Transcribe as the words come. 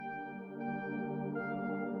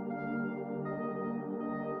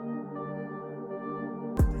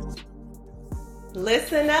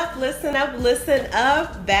Listen up, listen up, listen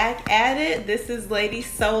up. Back at it. This is Lady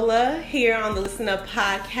Sola here on the Listen Up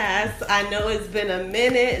podcast. I know it's been a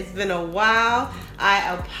minute, it's been a while.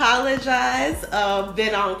 I apologize.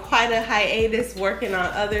 Been on quite a hiatus working on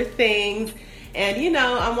other things. And you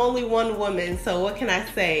know, I'm only one woman, so what can I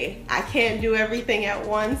say? I can't do everything at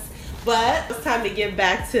once. But it's time to get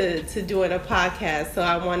back to doing a podcast. So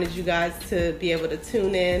I wanted you guys to be able to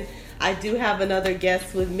tune in. I do have another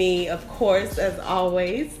guest with me, of course, as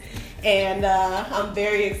always. And I'm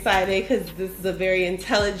very excited because this is a very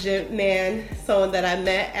intelligent man, someone that I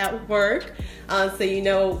met at work. So you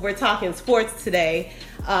know, we're talking sports today.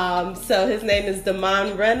 So his name is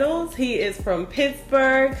Damon Reynolds. He is from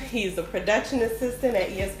Pittsburgh. He's a production assistant at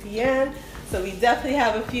ESPN. So we definitely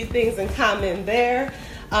have a few things in common there.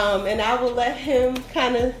 And I will let him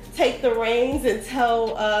kind of take the reins and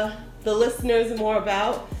tell the listeners more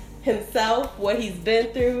about himself, what he's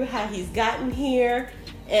been through, how he's gotten here,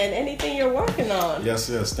 and anything you're working on. Yes.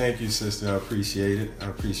 Thank you, sister. I appreciate it. I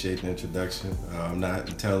appreciate the introduction. I'm not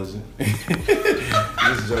intelligent.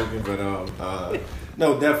 Just joking, but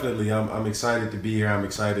no, definitely. I'm excited to be here. I'm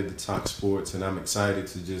excited to talk sports, and I'm excited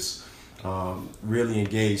to just really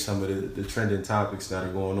engage some of the trending topics that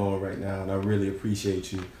are going on right now. And I really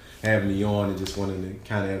appreciate you having me on and just wanting to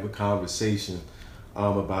kind of have a conversation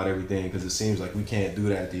about everything, because it seems like we can't do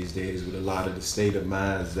that these days with a lot of the state of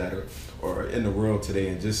minds that are in the world today,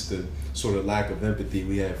 and just the sort of lack of empathy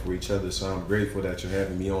we have for each other. So I'm grateful that you're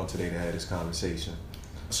having me on today to have this conversation.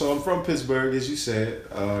 So I'm from Pittsburgh, as you said,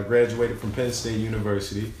 graduated from Penn State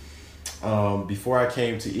University. Before I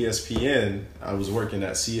came to ESPN, I was working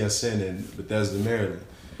at CSN in Bethesda, Maryland.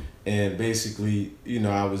 And basically, you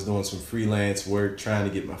know, I was doing some freelance work, trying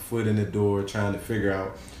to get my foot in the door, trying to figure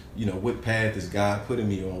out, you know, what path is God putting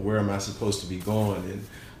me on? Where am I supposed to be going?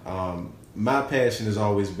 And my passion has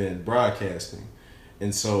always been broadcasting.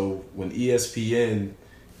 And so when ESPN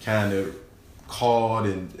kind of called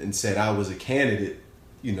and said I was a candidate,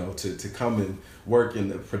 you know, to come and work in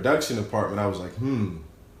the production department, I was like,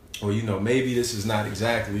 well, you know, maybe this is not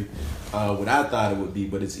exactly what I thought it would be,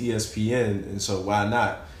 but it's ESPN, and so why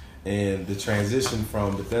not? And the transition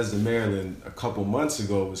from Bethesda, Maryland a couple months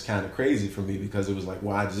ago was kind of crazy for me, because it was like,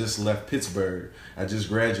 well, I just left Pittsburgh. I just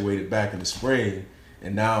graduated back in the spring,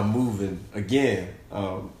 and now I'm moving again,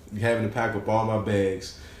 having to pack up all my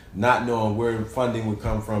bags, not knowing where funding would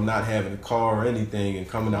come from, not having a car or anything, and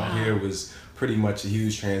coming out here was pretty much a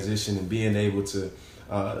huge transition, and being able to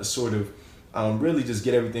sort of really just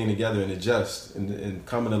get everything together and adjust and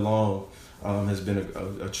coming along has been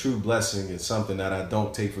a true blessing. It's something that I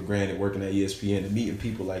don't take for granted, working at ESPN and meeting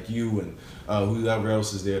people like you and whoever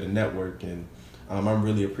else is there to network. And I'm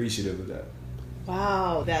really appreciative of that.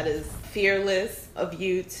 Wow, that is fearless of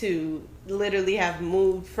you to literally have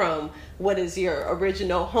moved from what is your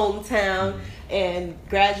original hometown and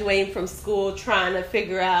graduating from school, trying to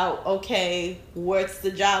figure out, okay, what's the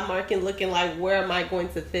job market looking like? Where am I going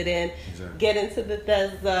to fit in? Exactly. Get into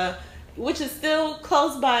Bethesda, which is still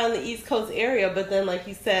close by on the East Coast area, but then, like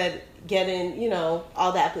you said, getting, you know,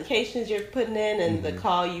 all the applications you're putting in and the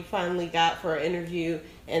call you finally got for an interview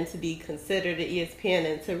and to be considered at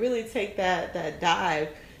ESPN and to really take that dive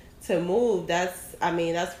to move, that's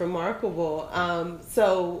remarkable.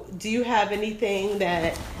 So do you have anything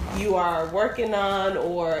that you are working on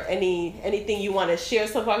or anything you want to share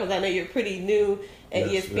so far? Because I know you're pretty new at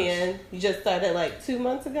ESPN. Yes. You just started like 2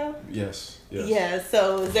 months ago? Yes. Yeah,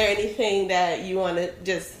 so is there anything that you want to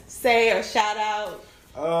just say or shout out?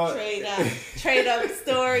 Trade up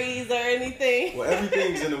stories or anything? Well,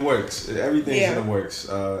 everything's in the works. Everything's in the works.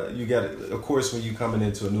 You got to, of course, when you're coming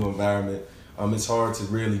into a new environment, it's hard to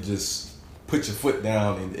really just put your foot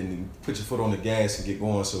down and put your foot on the gas and get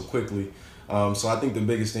going so quickly. So I think the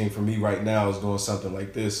biggest thing for me right now is doing something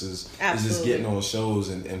like this is just getting on shows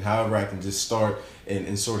and however I can just start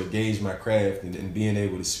and sort of gauge my craft and being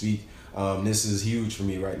able to speak. This is huge for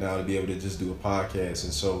me right now to be able to just do a podcast.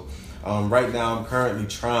 And so right now I'm currently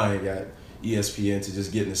trying at ESPN to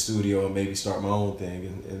just get in the studio and maybe start my own thing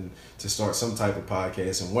and to start some type of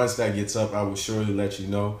podcast. And once that gets up, I will surely let you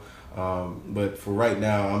know. But for right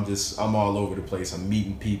now, I'm all over the place. I'm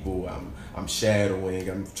meeting people. I'm shadowing.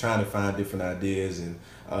 I'm trying to find different ideas and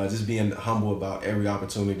just being humble about every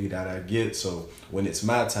opportunity that I get. So when it's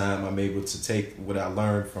my time, I'm able to take what I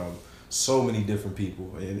learned from so many different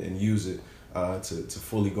people and use it to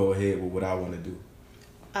fully go ahead with what I want to do.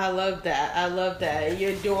 I love that.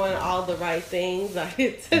 You're doing all the right things. I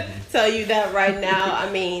get to tell you that right now. I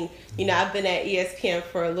mean, you know, I've been at ESPN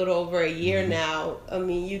for a little over a year now. I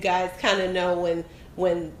mean, you guys kind of know when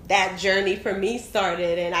when that journey for me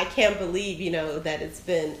started. And I can't believe, that it's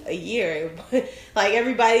been a year. Like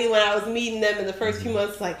everybody, when I was meeting them in the first few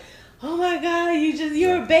months, like, oh my God,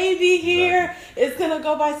 you're a baby here. Exactly. It's going to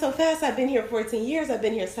go by so fast. I've been here 14 years. I've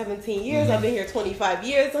been here 17 years. I've been here 25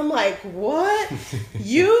 years. I'm like, what?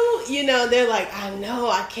 They're like, I know,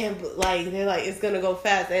 I can't, they're like, it's going to go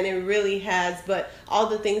fast. And it really has. But all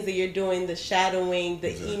the things that you're doing, the shadowing,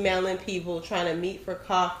 the emailing people, trying to meet for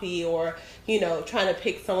coffee, or, trying to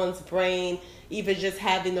pick someone's brain, even just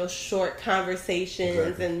having those short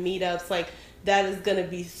conversations and meetups, that is going to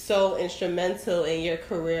be so instrumental in your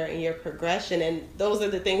career and your progression. And those are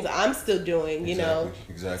the things I'm still doing, to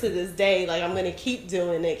this day. Like, I'm going to keep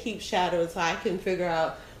doing it, keep shadowing, so I can figure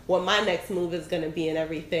out what my next move is going to be and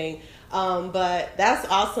everything. But that's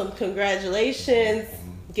awesome. Congratulations.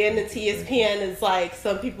 Getting to ESPN is, like,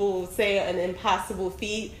 some people say, an impossible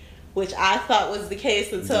feat, which I thought was the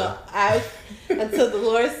case until the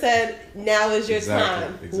Lord said, now is your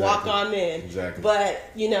time. Walk on in. But,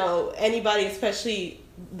 anybody, especially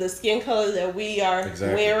the skin color that we are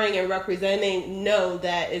wearing and representing, know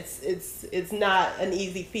that it's not an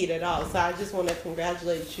easy feat at all. So I just want to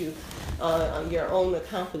congratulate you on your own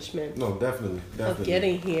accomplishment. No, definitely. Of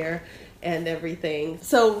getting here and everything.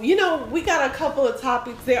 So, we got a couple of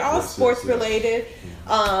topics. They're all sports related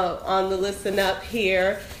on the Listen Up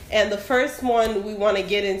here. And the first one we want to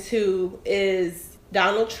get into is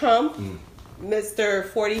Donald Trump, Mr.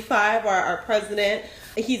 45, our president.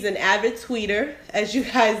 He's an avid tweeter, as you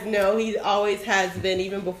guys know. He always has been,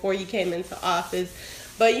 even before he came into office.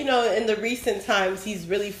 But, in the recent times, he's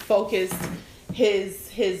really focused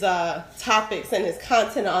his topics and his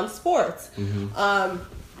content on sports.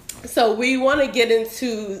 So we want to get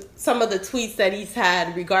into some of the tweets that he's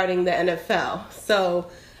had regarding the NFL.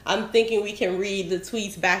 So I'm thinking we can read the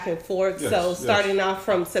tweets back and forth. Starting off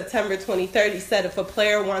from September 23rd, he said, if a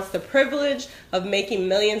player wants the privilege of making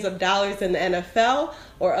millions of dollars in the NFL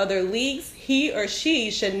or other leagues, he or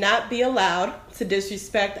she should not be allowed to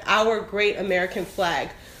disrespect our great American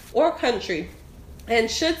flag or country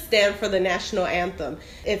and should stand for the national anthem.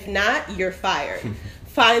 If not, you're fired.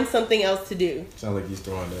 Find something else to do. Sounds like he's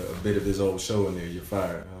throwing a bit of his old show in there. You're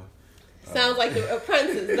fired, huh? Sounds like The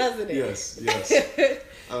Apprentice, doesn't it? Yes.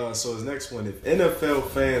 So his next one, if NFL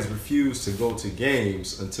fans refuse to go to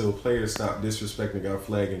games until players stop disrespecting our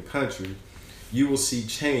flag and country, you will see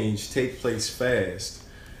change take place fast.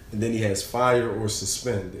 And then he has fire or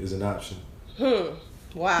suspend is an option.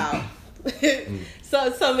 Wow.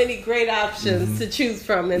 So many great options to choose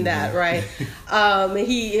from in that, right?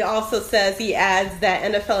 He also says, he adds that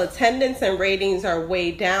NFL attendance and ratings are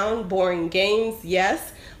way down. Boring games,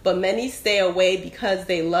 yes, but many stay away because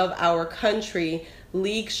they love our country.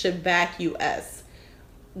 League should back US.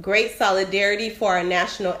 Great solidarity for our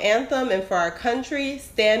national anthem and for our country.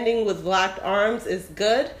 Standing with locked arms is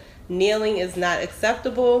good. Kneeling is not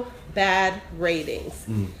acceptable. Bad ratings.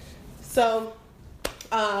 So,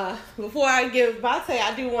 before I give Bate,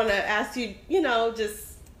 I do want to ask you,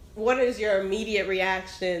 just what is your immediate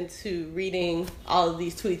reaction to reading all of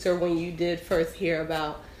these tweets, or when you did first hear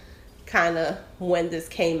about kind of when this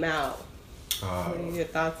came out? What are your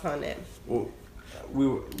thoughts on it? Well, we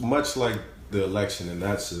were much like the election, and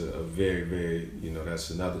that's a very, very, that's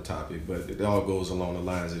another topic, but it all goes along the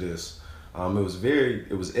lines of this.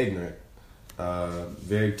 It was ignorant,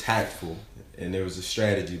 very tactful, and there was a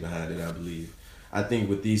strategy behind it, I believe. I think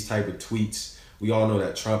with these type of tweets, we all know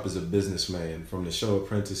that Trump is a businessman. From the show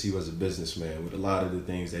Apprentice, he was a businessman with a lot of the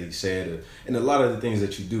things that he said, and a lot of the things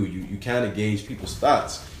that you do. You kind of gauge people's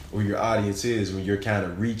thoughts, where your audience is, when you're kind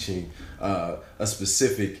of reaching a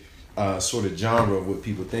specific sort of genre of what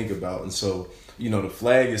people think about. And so, the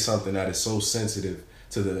flag is something that is so sensitive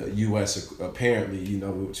to the U.S. apparently,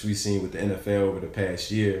 which we've seen with the NFL over the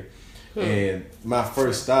past year. And my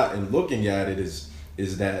first thought in looking at it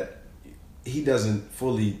is that he doesn't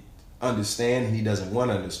fully understand, and he doesn't want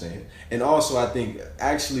to understand. And also, I think,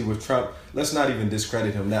 actually with Trump, let's not even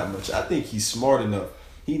discredit him that much. I think he's smart enough.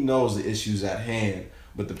 He knows the issues at hand.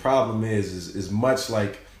 But the problem is much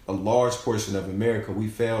like a large portion of America, we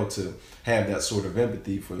fail to have that sort of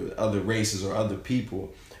empathy for other races or other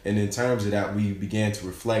people. And in terms of that, we began to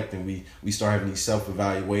reflect, and we start having these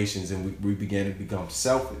self-evaluations, and we began to become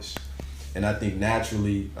selfish. And I think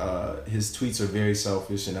naturally his tweets are very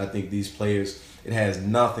selfish, and I think these players, it has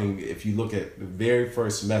nothing, if you look at the very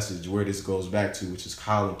first message where this goes back to, which is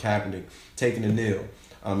Colin Kaepernick taking a kneel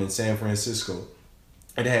in San Francisco,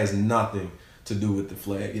 it has nothing to do with the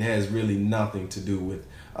flag. It has really nothing to do with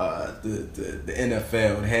the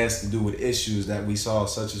NFL. It has to do with issues that we saw,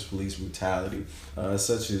 such as police brutality,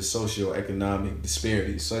 such as socioeconomic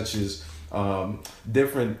disparities, such as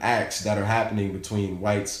different acts that are happening between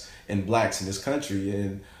whites and blacks in this country.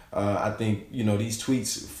 And I think, you know, these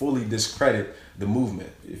tweets fully discredit the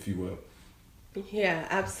movement, if you will. Yeah,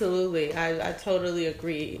 absolutely. I totally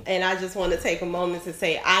agree. And I just want to take a moment to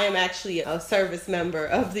say I am actually a service member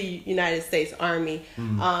of the United States Army.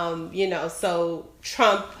 You know, so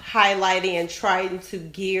Trump highlighting and trying to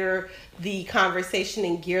gear the conversation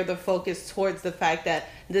and gear the focus towards the fact that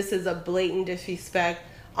this is a blatant disrespect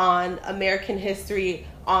on American history,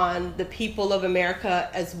 on the people of America,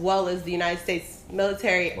 as well as the United States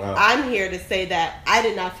military. Wow. I'm here to say that I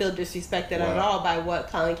did not feel disrespected at all by what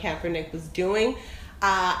Colin Kaepernick was doing.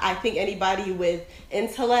 I think anybody with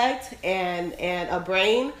intellect and a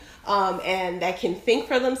brain and that can think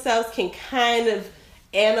for themselves can kind of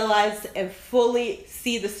analyze and fully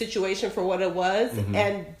see the situation for what it was,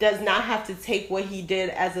 and does not have to take what he did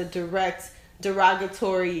as a direct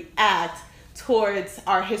derogatory act towards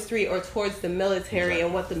our history or towards the military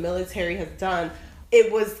and what the military has done.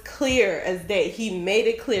 It was clear as day. He made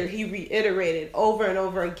it clear. He reiterated over and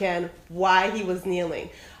over again why he was kneeling,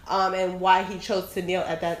 and why he chose to kneel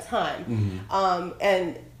at that time.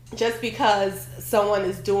 And just because someone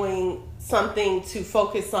is doing something to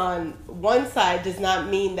focus on one side does not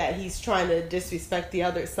mean that he's trying to disrespect the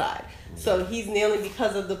other side. So he's kneeling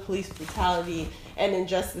because of the police brutality and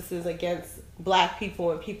injustices against Black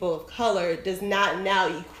people and people of color does not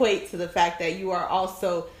now equate to the fact that you are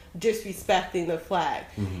also disrespecting the flag.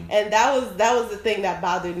 And that was the thing that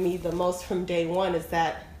bothered me the most from day one, is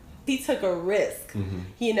that he took a risk,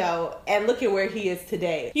 you know, and look at where he is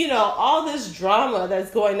today. You know, all this drama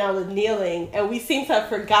that's going on with kneeling, and we seem to have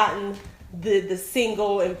forgotten the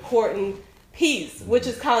single important piece, which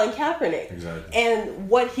is Colin Kaepernick. Exactly. And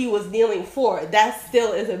what he was kneeling for. That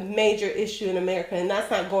still is a major issue in America, and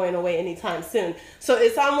that's not going away anytime soon. So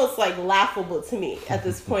it's almost like laughable to me at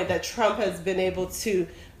this point that Trump has been able to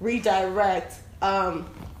redirect,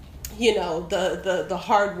 you know, the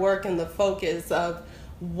hard work and the focus of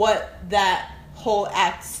what that whole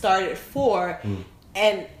act started for,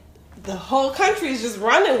 and the whole country is just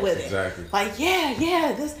running with it. Exactly. Like,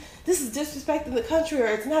 yeah, this is disrespecting the country, or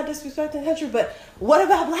it's not disrespecting the country, but what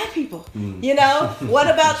about Black people? You know, what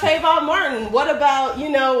about Trayvon Martin? What about, you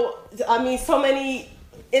know, I mean, so many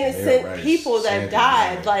innocent people that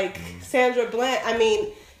died, like Sandra Bland. I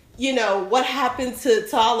mean, you know, what happened to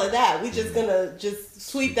all of that? We just gonna just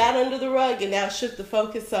sweep that under the rug and now shift the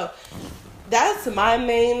focus. So that's my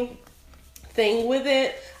main thing with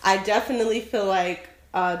it. I definitely feel like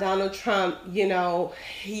Donald Trump, you know,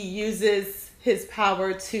 he uses his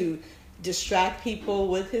power to distract people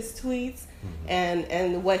with his tweets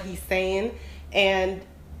and what he's saying. And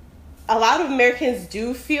a lot of Americans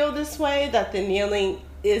do feel this way, that the kneeling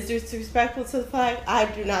is disrespectful to the flag. I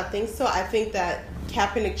do not think so. I think that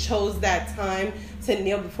Kaepernick chose that time to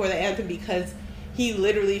kneel before the anthem because he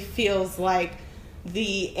literally feels like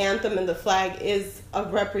the anthem and the flag is a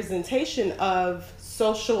representation of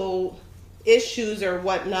social issues or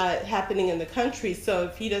whatnot happening in the country. So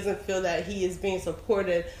if he doesn't feel that he is being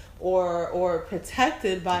supported or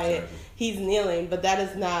protected by it, he's kneeling. But that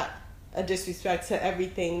is not a disrespect to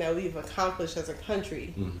everything that we've accomplished as a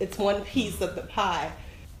country. It's one piece of the pie.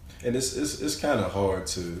 And it's kind of hard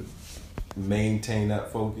to maintain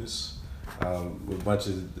that focus with a bunch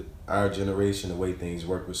of our generation, the way things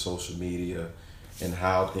work with social media and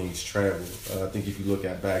how things travel. I think if you look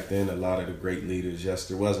at back then, a lot of the great leaders, yes,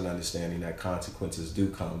 there was an understanding that consequences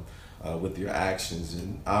do come with your actions.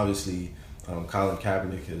 And obviously, Colin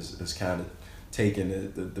Kaepernick has kind of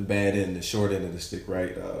taken the bad end, the short end of the stick,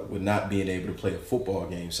 right? With not being able to play a football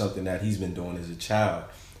game, something that he's been doing as a child.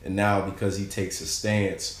 And now because he takes a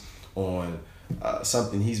stance on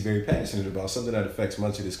something he's very passionate about, something that affects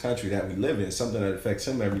much of this country that we live in, something that affects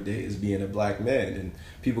him every day is being a Black man. And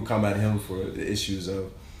people come at him for the issues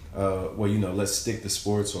of, well, you know, let's stick to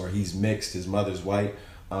sports, or he's mixed, his mother's white.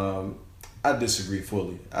 I disagree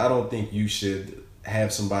fully. I don't think you should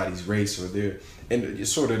have somebody's race or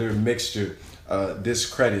their mixture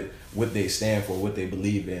discredit what they stand for, what they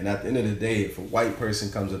believe in. At the end of the day, if a white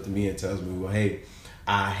person comes up to me and tells me, well, hey,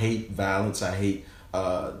 I hate violence, I hate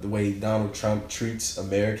the way Donald Trump treats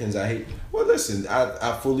Americans, well, listen,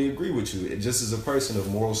 I fully agree with you. Just as a person of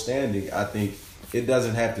moral standing, I think it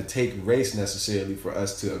doesn't have to take race necessarily for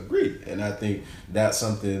us to agree. And I think that's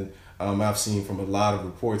something I've seen from a lot of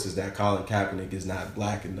reports, is that Colin Kaepernick is not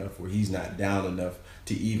Black enough, or he's not down enough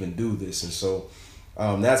to even do this. And so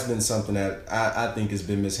that's been something that I think has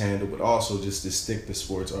been mishandled, but also just this stick to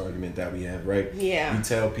sports argument that we have, right? Yeah. We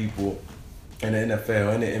tell people in the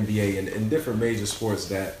NFL and the NBA and different major sports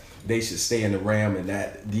that they should stay in the realm, and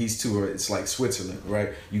that these two are, it's like Switzerland, right?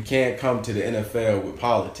 You can't come to the NFL with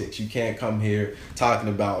politics. You can't come here talking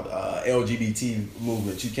about LGBT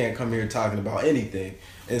movements. You can't come here talking about anything.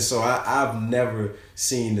 And so I've never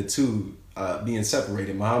seen the two being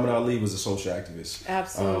separated. Muhammad Ali was a social activist.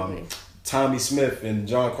 Absolutely. Tommy Smith and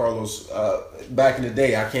John Carlos, back in the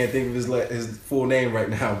day, I can't think of his full name right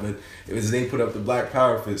now, but it was, they put up the Black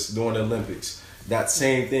Power fist during the Olympics. That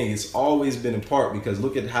same thing, it's always been a part, because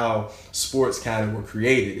look at how sports kind of were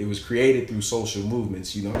created. It was created through social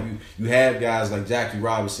movements. You know, you have guys like Jackie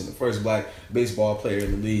Robinson, the first black baseball player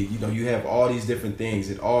in the league. You know, you have all these different things.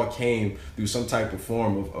 It all came through some type of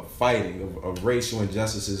form of fighting, of racial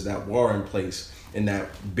injustices that were in place, and that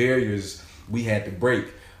barriers we had to break.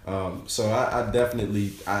 So I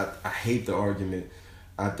definitely, I hate the argument.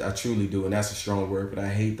 I truly do, and that's a strong word, but I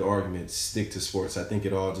hate the argument, stick to sports. I think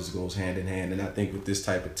it all just goes hand in hand, and I think with this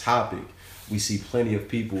type of topic, we see plenty of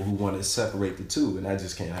people who want to separate the two, and that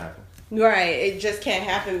just can't happen. Right, it just can't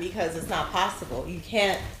happen because it's not possible. You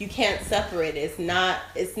can't separate it.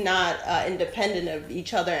 It's not independent of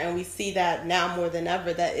each other, and we see that now more than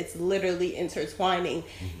ever, that it's literally intertwining,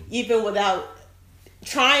 even without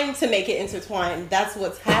trying to make it intertwined. That's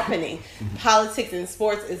what's happening. Politics and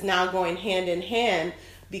sports is now going hand in hand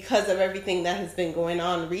because of everything that has been going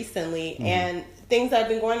on recently, and things that have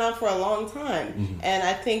been going on for a long time. And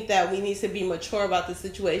I think that we need to be mature about the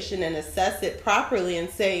situation and assess it properly and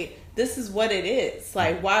say, this is what it is.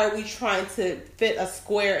 Like, why are we trying to fit a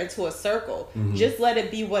square into a circle? Just let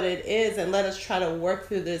it be what it is, and let us try to work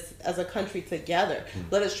through this as a country together.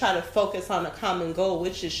 Let us try to focus on a common goal,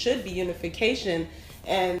 which should be unification,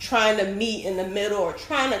 and trying to meet in the middle or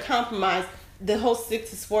trying to compromise. The whole stick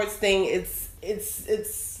to sports thing,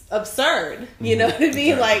 it's absurd. You know what I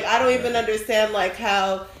mean? Like, I don't even understand like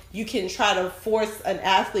how you can try to force an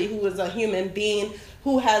athlete who is a human being,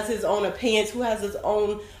 who has his own opinions, who has his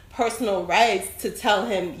own personal rights, to tell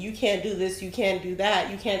him, you can't do this, you can't do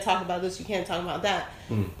that, you can't talk about this, you can't talk about that.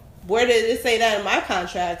 Where did it say that in my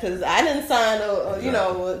contract? Because I didn't sign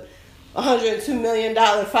a $102 million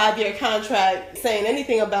 5-year contract saying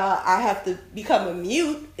anything about I have to become a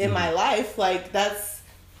mute in my life. Like, that's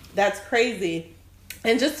crazy.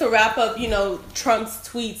 And just to wrap up, Trump's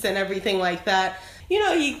tweets and everything like that,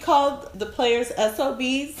 he called the players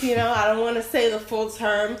SOBs. I don't want to say the full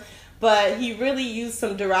term, but he really used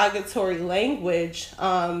some derogatory language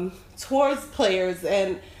towards players.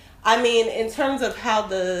 And I mean, in terms of how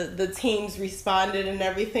the teams responded and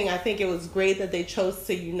everything, I think it was great that they chose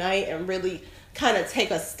to unite and really kind of take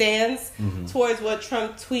a stance towards what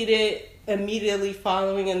Trump tweeted immediately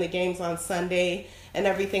following in the games on Sunday and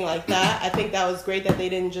everything like that. I think that was great that they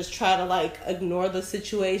didn't just try to like ignore the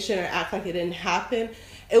situation or act like it didn't happen.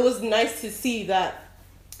 It was nice to see that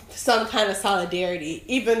some kind of solidarity,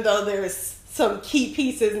 even though there's some key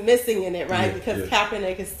pieces missing in it, right? Because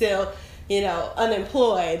Kaepernick is still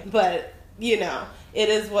unemployed, but it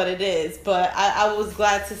is what it is. But I was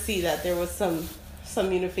glad to see that there was some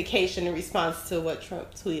unification in response to what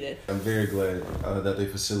Trump tweeted. I'm very glad that they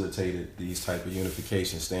facilitated these type of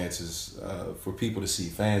unification stances for people to see,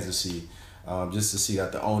 fans to see, just to see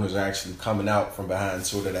that the owners are actually coming out from behind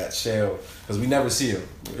sort of that shell, because we never see them.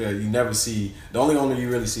 You never see, the only owner you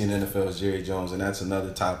really see in the NFL is Jerry Jones, and that's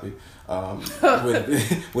another topic.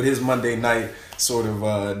 With his Monday night sort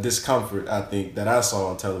of discomfort, I think, that I saw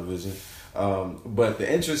on television. But the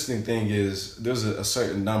interesting thing is there's a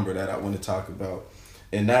certain number that I want to talk about,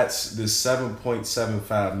 and that's this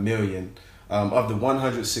 $7.75 million of the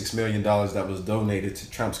 $106 million that was donated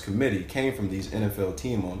to Trump's committee came from these NFL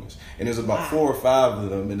team owners. And there's about 4 or 5 of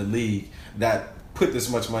them in the league that put this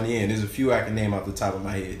much money in. There's a few I can name off the top of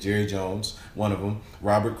my head. Jerry Jones, one of them.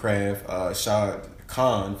 Robert Kraft, Shad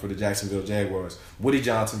Khan for the Jacksonville Jaguars, Woody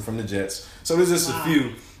Johnson from the Jets. So there's just a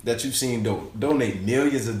few that you've seen donate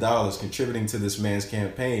millions of dollars contributing to this man's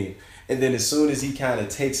campaign. And then as soon as he kind of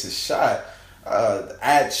takes a shot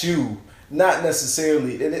at you, not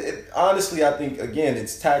necessarily, and honestly, I think, again,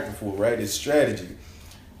 it's tactful, right? It's strategy.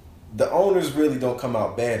 The owners really don't come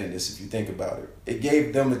out bad in this if you think about it. It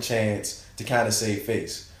gave them a chance to kind of save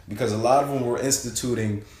face, because a lot of them were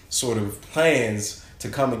instituting sort of plans to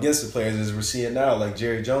come against the players, as we're seeing now, like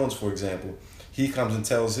Jerry Jones, for example. He comes and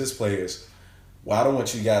tells his players, well, I don't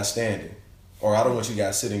want you guys standing, or I don't want you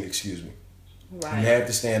guys sitting, excuse me. Right. You have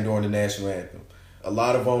to stand during the national anthem. A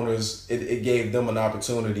lot of owners, it gave them an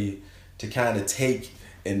opportunity to kind of take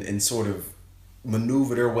and sort of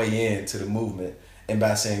maneuver their way into the movement, and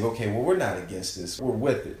by saying, okay, well, we're not against this, we're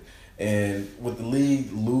with it. And with the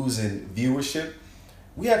league losing viewership,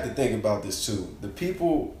 we have to think about this too. The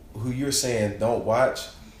people who you're saying don't watch,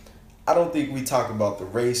 I don't think we talk about the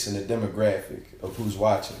race and the demographic of who's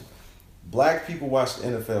watching. Black people watch the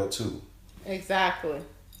NFL too. Exactly.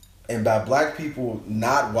 And by black people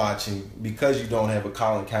not watching, because you don't have a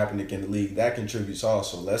Colin Kaepernick in the league, that contributes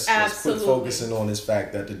also. Let's quit focusing on this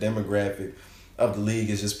fact that the demographic of the league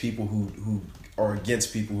is just people who are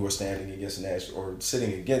against people who are standing against the national or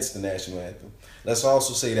sitting against the national anthem. Let's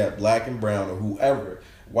also say that black and brown or whoever,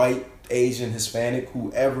 white, Asian, Hispanic,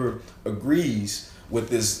 whoever agrees with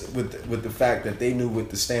this, with the fact that they knew what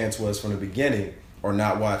the stance was from the beginning, are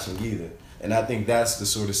not watching either. And I think that's the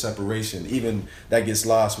sort of separation. Even that gets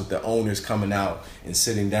lost with the owners coming out and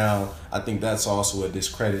sitting down. I think that's also a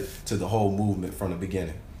discredit to the whole movement from the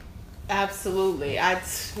beginning. Absolutely.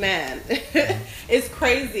 Man, it's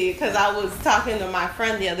crazy because I was talking to my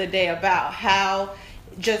friend the other day about how,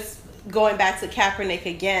 just going back to Kaepernick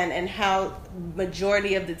again, and how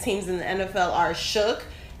majority of the teams in the NFL are shook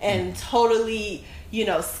and totally,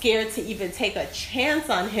 scared to even take a chance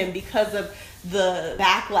on him because of the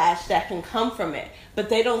backlash that can come from it. But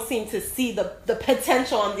they don't seem to see the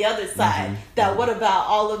potential on the other side. That what about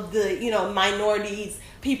all of the, minorities,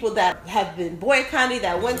 people that have been boycotting,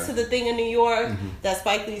 that went to the thing in New York, that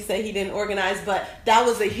Spike Lee said he didn't organize, but that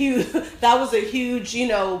was a huge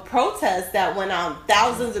protest that went on.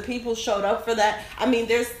 Thousands of people showed up for that. I mean,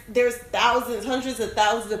 there's thousands, hundreds of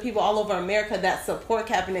thousands of people all over America that support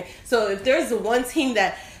Kaepernick. So if there's the one team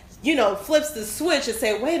that, flips the switch and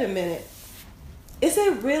say, wait a minute, is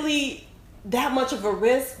it really that much of a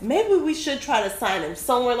risk? Maybe we should try to sign him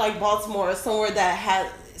somewhere like Baltimore, or somewhere that has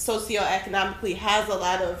socioeconomically has a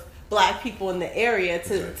lot of black people in the area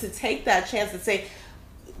to take that chance and say,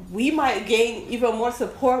 we might gain even more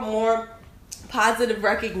support, more positive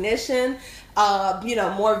recognition,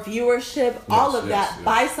 more viewership, all of that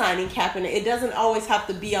by signing Kaepernick. It doesn't always have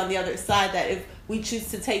to be on the other side, that if we choose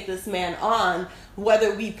to take this man on,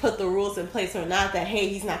 whether we put the rules in place or not, that, hey,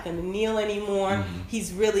 he's not going to kneel anymore.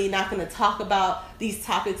 He's really not going to talk about these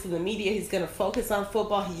topics in the media. He's going to focus on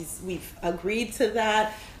football. We've agreed to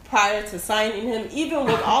that prior to signing him. Even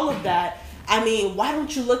with all of that, I mean, why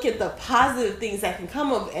don't you look at the positive things that can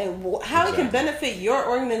come of and how it can benefit your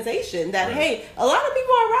organization? That, hey, a lot of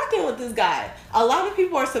people are rocking with this guy. A lot of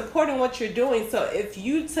people are supporting what you're doing. So if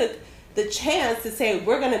you took the chance to say,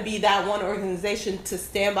 we're going to be that one organization to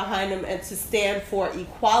stand behind them and to stand for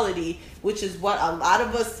equality, which is what a lot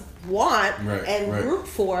of us want and root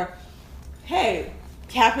for, hey,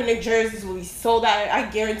 Kaepernick jerseys will be sold out. I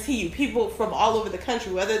guarantee you, people from all over the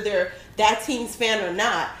country, whether they're that team's fan or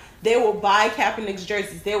not, they will buy Kaepernick's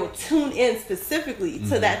jerseys. They will tune in specifically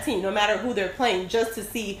to that team, no matter who they're playing, just to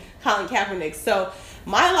see Colin Kaepernick. So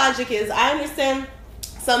my logic is, I understand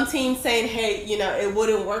some teams saying, hey, it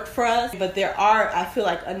wouldn't work for us. But there are, I feel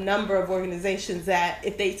like, a number of organizations that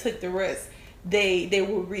if they took the risk, they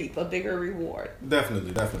will reap a bigger reward.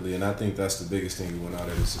 Definitely. And I think that's the biggest thing we went out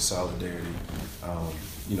of, is the solidarity.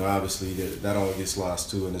 Obviously that all gets lost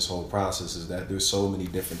too in this whole process, is that there's so many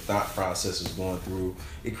different thought processes going through.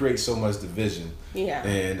 It creates so much division. Yeah.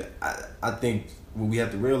 And I think what we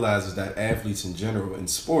have to realize is that athletes in general in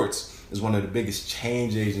sports is one of the biggest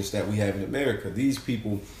change agents that we have in America. These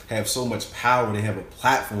people have so much power. They have a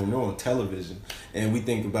platform. They're on television. And we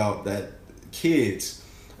think about that kids.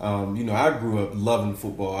 I grew up loving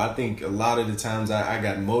football. I think a lot of the times I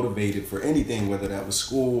got motivated for anything, whether that was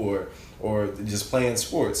school or just playing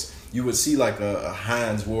sports. You would see like a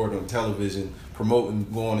Heinz Ward on television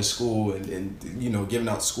promoting going to school and giving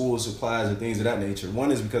out school supplies and things of that nature.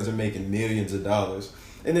 One is because they're making millions of dollars.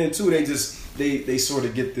 And then two, they sort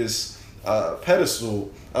of get this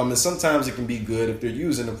pedestal. And sometimes it can be good if they're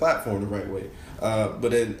using the platform the right way. But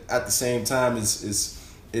then at the same time,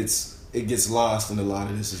 it gets lost in a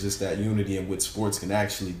lot of this. Is just that unity and what sports can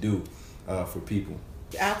actually do for people.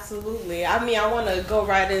 Absolutely. I mean, I want to go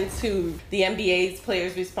right into the NBA's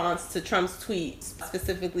players' response to Trump's tweet,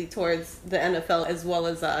 specifically towards the NFL, as well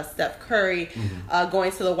as Steph Curry.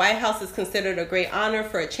 Going to the White House is considered a great honor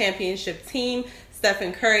for a championship team.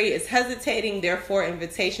 Stephen Curry is hesitating, therefore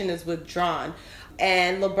invitation is withdrawn.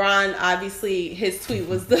 And LeBron, obviously, his tweet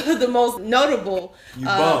was the most notable. You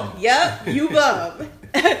bum. Yep, you bum.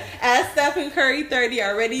 As Stephen Curry 30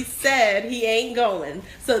 already said, he ain't going.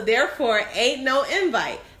 So therefore, ain't no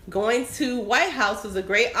invite. Going to White House was a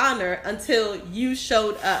great honor until you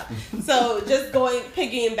showed up. So just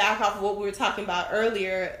piggying back off of what we were talking about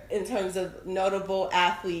earlier in terms of notable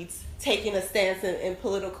athletes taking a stance in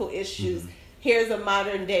political issues. Here's a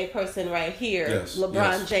modern day person right here,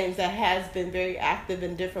 LeBron James, that has been very active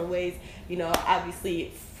in different ways.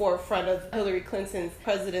 Obviously forefront of Hillary Clinton's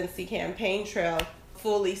presidency campaign trail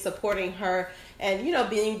fully supporting her and,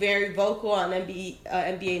 being very vocal on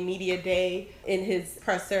NBA Media Day in his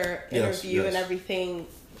presser interview and everything,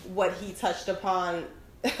 what he touched upon.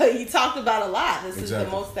 He talked about a lot. This is the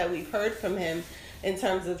most that we've heard from him in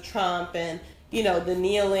terms of Trump and, the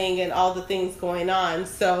kneeling and all the things going on.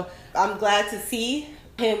 So I'm glad to see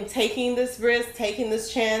him taking this risk, taking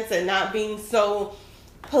this chance, and not being so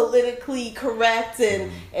politically correct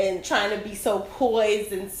and trying to be so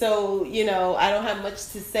poised and so, I don't have much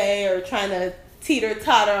to say, or trying to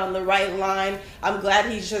teeter-totter on the right line. I'm glad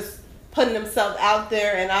he's just putting himself out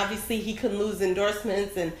there, and obviously he can lose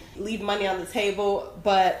endorsements and leave money on the table,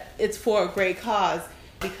 but it's for a great cause,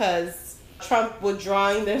 because Trump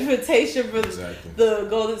withdrawing the invitation for the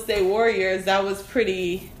Golden State Warriors, that was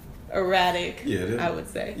pretty erratic, I would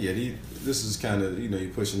say. Yeah, this is kind of, you're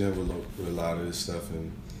pushing the envelope with a lot of this stuff.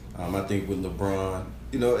 And I think with LeBron,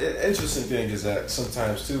 interesting thing is that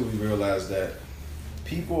sometimes, too, we realize that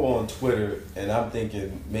people on Twitter, and I'm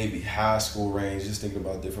thinking maybe high school range, just thinking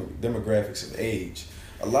about different demographics of age,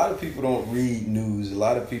 a lot of people don't read news. A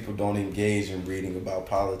lot of people don't engage in reading about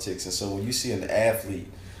politics. And so when you see an athlete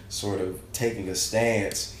sort of taking a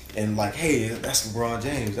stance and like, hey, that's LeBron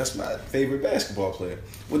James, that's my favorite basketball player,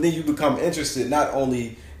 well, then you become interested not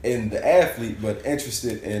only in the athlete, but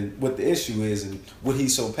interested in what the issue is and what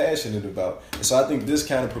he's so passionate about. And so I think this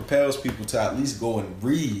kind of propels people to at least go and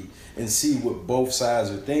read and see what both sides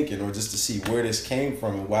are thinking, or just to see where this came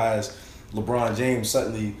from and why is LeBron James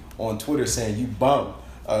suddenly on Twitter saying you bum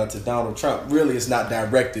to Donald Trump. Really, it's not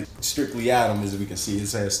directed strictly at him, as we can see.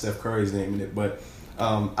 It has Steph Curry's name in it, but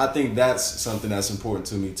I think that's something that's important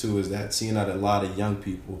to me too, is that seeing that a lot of young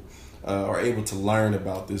people are able to learn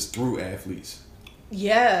about this through athletes.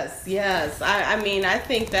 Yes. I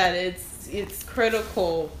think that it's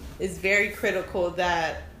critical. It's very critical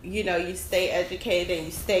that, you stay educated and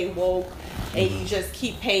you stay woke and you just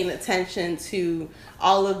keep paying attention to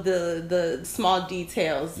all of the small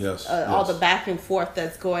details, all the back and forth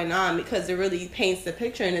that's going on, because it really paints the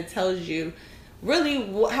picture and it tells you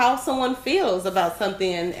really how someone feels about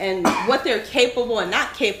something and what they're capable and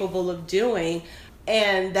not capable of doing.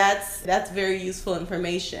 And that's very useful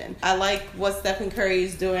information. I like what Stephen Curry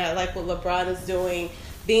is doing. I like what LeBron is doing.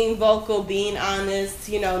 Being vocal, being honest,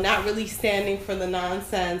 not really standing for the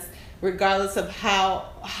nonsense, regardless of how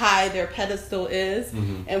high their pedestal is,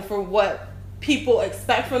 and for what people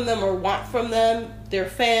expect from them or want from them, their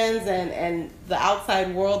fans and the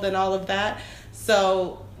outside world and all of that.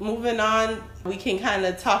 So moving on, we can kind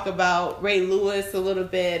of talk about Ray Lewis a little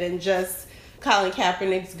bit, and just Colin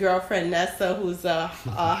Kaepernick's girlfriend, Nessa, who's a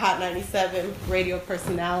Hot 97 radio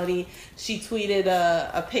personality. She tweeted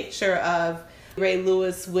a picture of Ray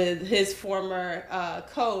Lewis with his former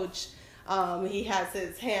coach. He has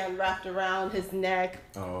his hand wrapped around his neck.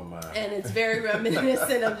 Oh my! And it's very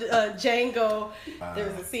reminiscent of Django.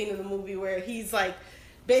 There's a scene in the movie where he's like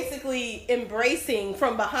basically embracing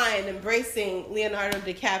from behind, embracing Leonardo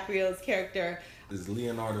DiCaprio's character. Is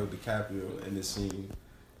Leonardo DiCaprio in this scene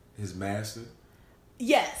his master?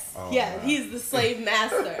 Yes, he's the slave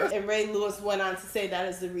master. And Ray Lewis went on to say that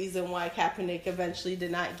is the reason why Kaepernick eventually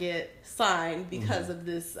did not get signed, because of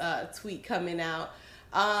this tweet coming out.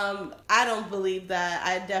 I don't believe that.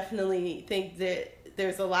 I definitely think that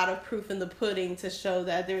there's a lot of proof in the pudding to show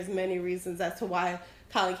that there's many reasons as to why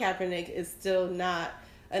Colin Kaepernick is still not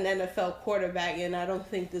an NFL quarterback, and I don't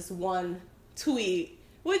think this one tweet,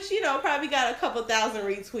 which, probably got a couple thousand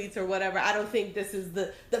retweets or whatever, I don't think this is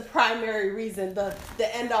the primary reason, the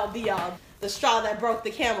end-all, be-all, the straw that broke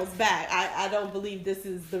the camel's back. I don't believe this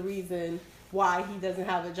is the reason why he doesn't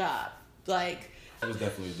have a job. Like, it was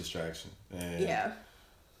definitely a distraction. And yeah.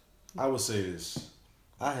 I would say this.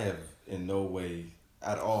 I have in no way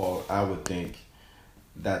at all, I would think,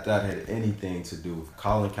 that had anything to do with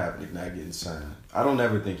Colin Kaepernick not getting signed. I don't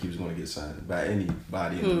ever think he was going to get signed by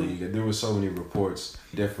anybody in the league. There were so many reports,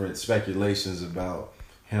 different speculations about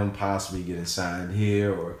him possibly getting signed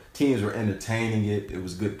here, or teams were entertaining it. It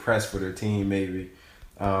was good press for their team, maybe.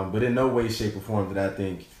 But in no way, shape, or form did I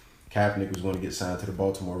think Kaepernick was going to get signed to the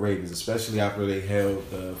Baltimore Ravens, especially after they held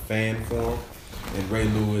the fan forum and Ray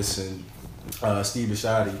Lewis and Steve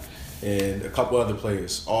Bisciotti and a couple other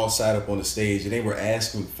players all sat up on the stage, and they were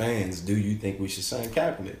asking fans, do you think we should sign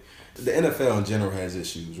Kaepernick? The NFL in general has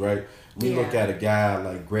issues, right? We look at a guy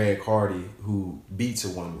like Greg Hardy who beats a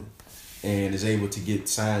woman and is able to get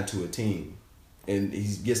signed to a team, and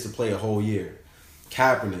he gets to play a whole year.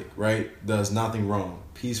 Kaepernick, right, does nothing wrong,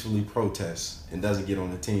 peacefully protests, and doesn't get on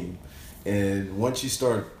the team. And once you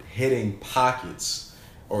start hitting pockets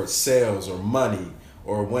or sales or money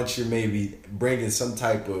or once you're maybe bringing some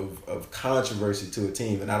type of controversy to a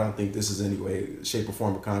team, and I don't think this is any way, shape, or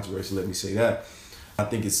form of controversy, let me say that. I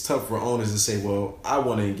think it's tough for owners to say, well, I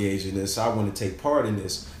want to engage in this, I want to take part in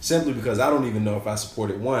this, simply because I don't even know if I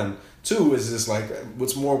support it. One. Two is just like,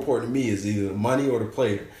 what's more important to me is either the money or the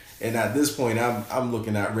player. And at this point, I'm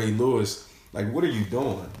looking at Ray Lewis like, what are you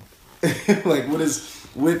doing? Like,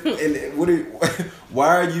 why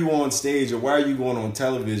are you on stage, or why are you going on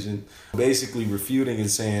television basically refuting and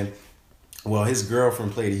saying, well, his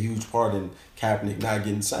girlfriend played a huge part in Kaepernick not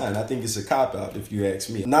getting signed? I think it's a cop-out, if you ask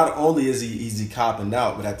me. Not only is he copping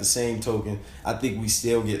out, but at the same token, I think we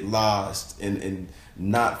still get lost in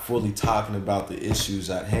not fully talking about the issues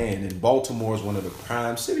at hand. And Baltimore is one of the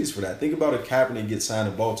prime cities for that. Think about if Kaepernick gets signed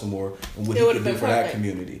in Baltimore and what he could do for that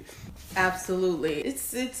community. Absolutely.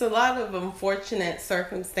 It's a lot of unfortunate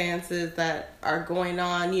circumstances that are going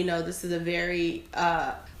on. You know, this is a very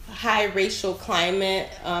high racial climate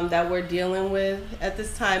that we're dealing with at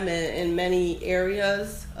this time in many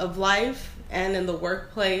areas of life and in the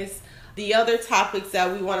workplace. The other topics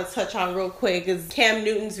that we want to touch on real quick is Cam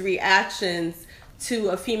Newton's reactions to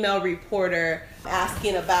a female reporter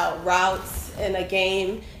asking about routes in a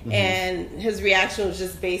game. Mm-hmm. And his reaction was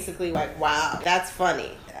just basically like, wow, that's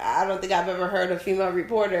funny. I don't think I've ever heard a female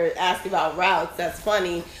reporter ask about routes. That's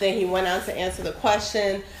funny. Then he went on to answer the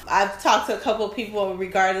question. I've talked to a couple of people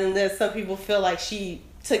regarding this. Some people feel like she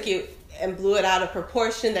took it and blew it out of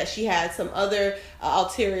proportion, that she had some other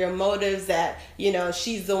ulterior motives, that, you know,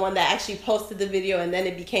 she's the one that actually posted the video and then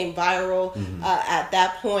it became viral at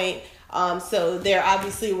that point. So there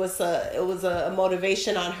obviously was a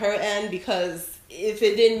motivation on her end, because if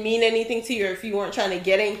it didn't mean anything to you, or if you weren't trying to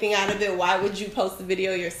get anything out of it, why would you post the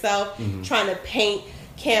video yourself, trying to paint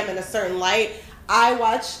Cam in a certain light? I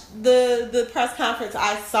watched the press conference.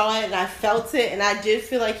 I saw it and I felt it, and I did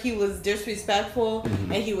feel like he was disrespectful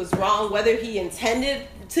and he was wrong. Whether he intended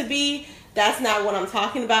to be, that's not what I'm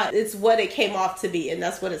talking about. It's what it came off to be, and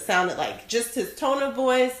that's what it sounded like. Just his tone of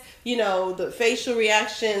voice, you know, the facial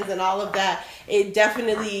reactions and all of that, it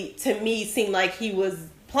definitely, to me, seemed like he was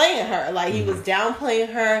playing her. Like, he was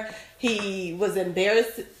downplaying her. He was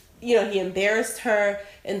embarrassed. You know, he embarrassed her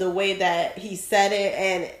in the way that he said it.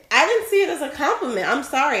 And I didn't see it as a compliment. I'm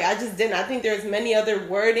sorry. I just didn't. I think there's many other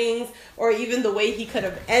wordings, or even the way he could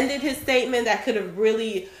have ended his statement, that could have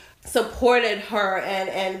really supported her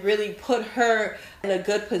and really put her in a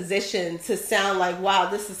good position to sound like, wow,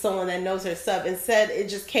 this is someone that knows her stuff. Instead, it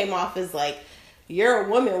just came off as like, you're a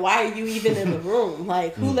woman, why are you even in the room?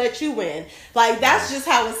 Like, who let you in? Like, that's just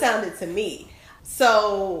how it sounded to me.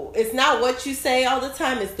 So it's not what you say all the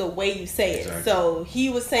time, it's the way you say it. Exactly. So he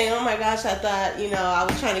was saying, oh my gosh, I thought, you know, I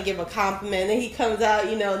was trying to give a compliment. And he comes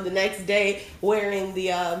out, you know, the next day wearing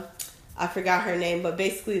the I forgot her name, but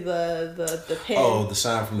basically the pin. Oh, the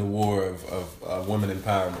sign from the war of women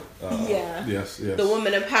empowerment. Yeah. Yes. The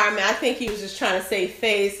women empowerment. I think he was just trying to save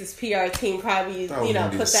face. His PR team probably, you know,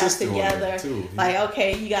 put that together. Like,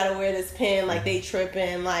 okay, you got to wear this pin. Like, they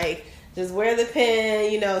tripping. Like, just wear the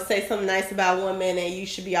pin, you know, say something nice about women, and you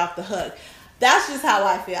should be off the hook. That's just how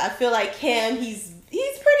I feel. I feel like Cam, he's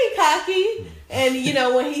pretty cocky. And, you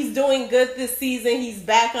know, when he's doing good this season, he's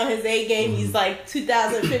back on his A game. He's like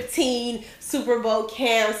 2015 Super Bowl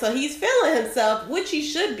Cam. So he's feeling himself, which he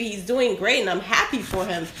should be. He's doing great, and I'm happy for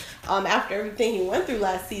him after everything he went through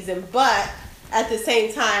last season. But at the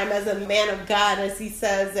same time, as a man of God, as he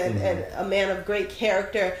says, and a man of great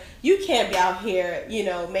character, you can't be out here, you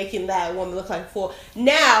know, making that woman look like a fool.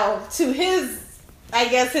 Now, to his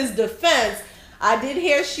defense, I did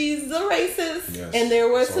hear she's a racist, yes, and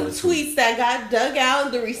there were some tweets that got dug out,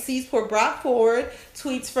 and the receipts were brought forward,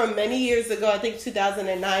 tweets from many years ago, I think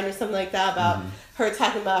 2009 or something like that, about her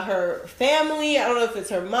talking about her family. I don't know if it's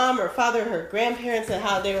her mom or father, her grandparents, and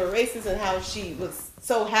how they were racist and how she was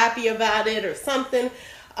so happy about it or something.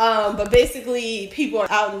 But basically, people are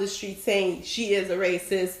out in the street saying she is a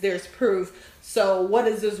racist. There's proof. So what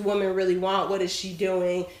does this woman really want? What is she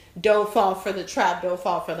doing? Don't fall for the trap. Don't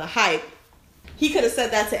fall for the hype. He could have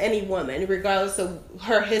said that to any woman, regardless of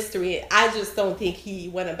her history. I just don't think he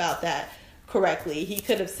went about that correctly. He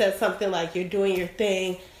could have said something like, you're doing your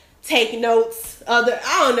thing, take notes. I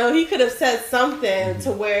don't know. He could have said something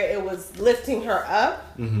to where it was lifting her up,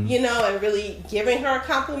 you know, and really giving her a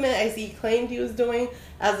compliment as he claimed he was doing,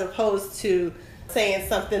 as opposed to saying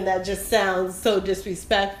something that just sounds so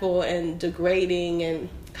disrespectful and degrading and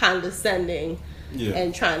condescending,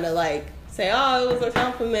 and trying to like say, oh, it was a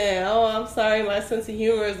compliment. Oh, I'm sorry, my sense of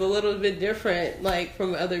humor is a little bit different, like,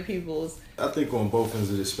 from other people's. I think on both ends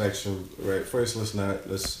of the spectrum, right? First, let's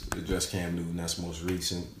address Cam Newton. That's most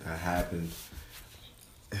recent. That happened.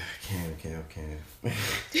 Cam.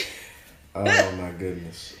 Oh my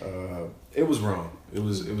goodness. It was wrong. It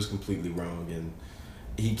was completely wrong. And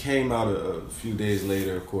he came out a few days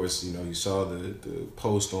later. Of course, you saw the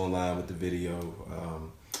post online with the video.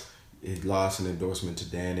 He lost an endorsement to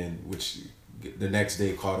Dannon, which the next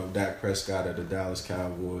day called up Dak Prescott of the Dallas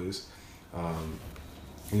Cowboys.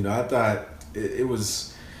 I thought it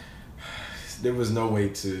was. There was no way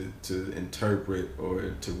to interpret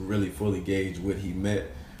or to really fully gauge what he meant,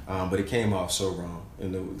 but it came off so wrong.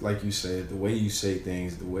 And like you said, the way you say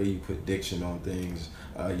things, the way you put diction on things,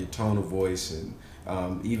 your tone of voice, and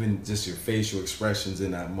even just your facial expressions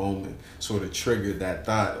in that moment sort of triggered that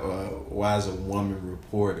thought, why is a woman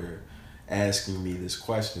reporter asking me this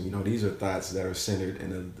question? These are thoughts that are centered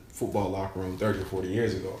in a football locker room 30 or 40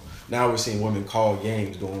 years ago. Now we're seeing women call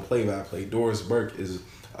games, doing play-by-play. Doris Burke is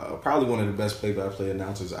probably one of the best play-by-play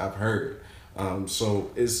announcers I've heard. So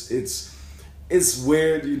it's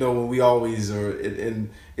weird, when we always are, and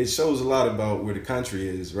it shows a lot about where the country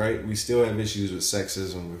is, right? We still have issues with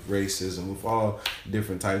sexism, with racism, with all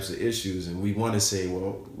different types of issues, and we want to say,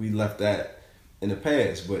 well, we left that in the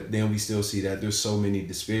past, but then we still see that there's so many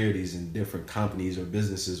disparities in different companies or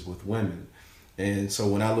businesses with women. And so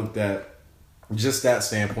when I looked at just that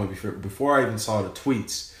standpoint before I even saw the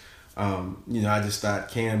tweets, I just thought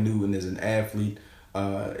Cam Newton is an athlete,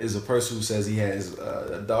 is a person who says he has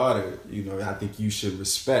a daughter. I think you should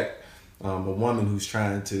respect a woman who's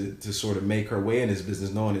trying to sort of make her way in this business,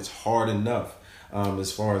 knowing it's hard enough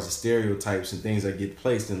as far as the stereotypes and things that get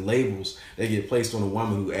placed and labels that get placed on a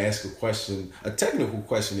woman who asked a technical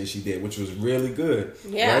question that she did, which was really good.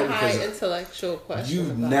 Yeah, right? High intellectual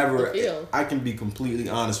question. I can be completely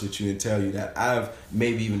honest with you and tell you that I've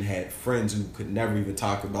maybe even had friends who could never even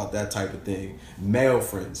talk about that type of thing. Male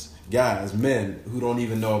friends, guys, men who don't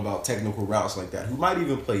even know about technical routes like that, who might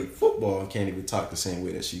even play football and can't even talk the same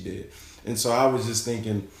way that she did. And so I was just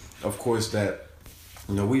thinking, of course, that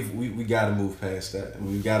we got to move past that, and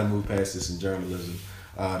we've got to move past this in journalism.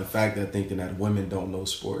 The fact that thinking that women don't know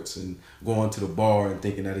sports and going to the bar and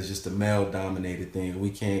thinking that it's just a male-dominated thing, we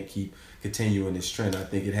can't keep continuing this trend. I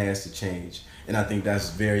think it has to change, and I think that's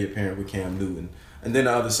very apparent with Cam Newton. And then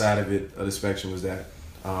the other side of the spectrum was that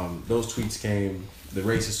those tweets the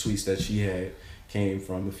racist tweets that she had came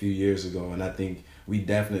from a few years ago, and I think we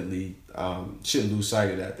definitely shouldn't lose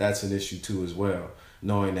sight of that. That's an issue too as well,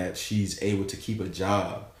 knowing that she's able to keep a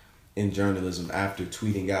job in journalism after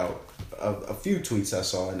tweeting out a few tweets I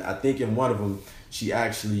saw. And I think in one of them, she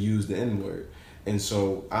actually used the N-word. And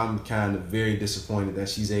so I'm kind of very disappointed that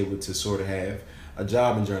she's able to sort of have a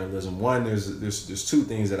job in journalism. One, there's two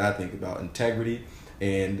things that I think about: integrity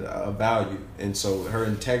and value. And so her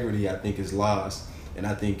integrity, I think, is lost. And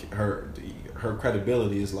I think her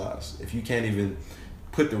credibility is lost. If you can't even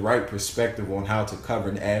put the right perspective on how to cover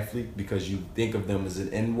an athlete because you think of them as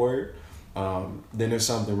an N-word, then there's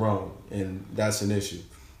something wrong, and that's an issue.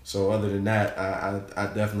 So other than that, I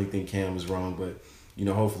definitely think Cam was wrong, but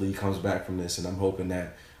hopefully he comes back from this, and I'm hoping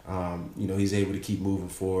that he's able to keep moving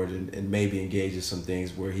forward and maybe engage in some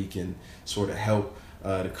things where he can sort of help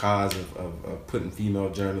the cause of putting female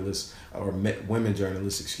journalists or women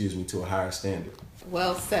journalists, to a higher standard.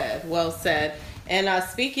 Well said. And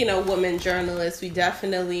speaking of women journalists, we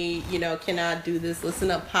definitely, cannot do this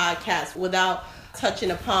Listen Up podcast without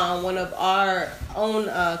touching upon one of our own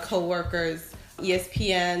co-workers,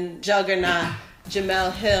 ESPN juggernaut,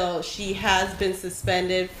 Jemele Hill. She has been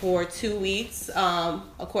suspended for 2 weeks,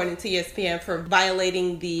 according to ESPN, for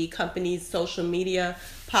violating the company's social media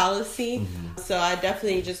policy. Mm-hmm. So I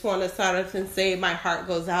definitely just want to start off and say my heart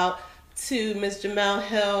goes out to Ms. Jemele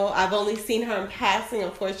Hill. I've only seen her in passing.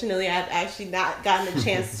 Unfortunately, I've actually not gotten a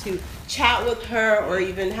chance to chat with her or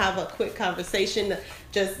even have a quick conversation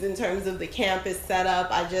just in terms of the campus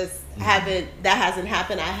setup. I just that hasn't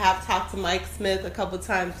happened. I have talked to Mike Smith a couple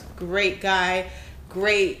times. Great guy,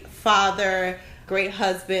 great father, great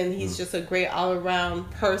husband. He's just a great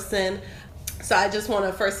all-around person. So I just want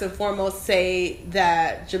to first and foremost say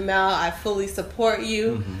that, Jemele, I fully support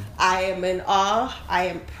you. Mm-hmm. I am in awe. I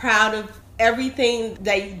am proud of everything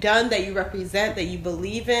that you've done, that you represent, that you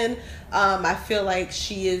believe in. I feel like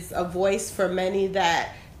she is a voice for many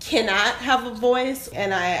that cannot have a voice.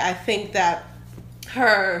 And I think that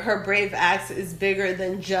her brave acts is bigger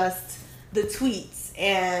than just the tweets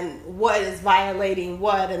and what is violating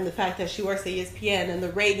what, and the fact that she works at ESPN and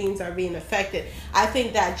the ratings are being affected. I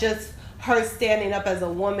think that just her standing up as a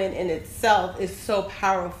woman in itself is so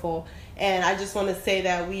powerful. And I just want to say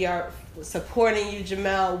that we are supporting you,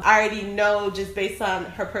 Jemele. I already know, just based on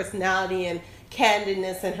her personality and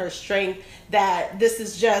candidness and her strength, that this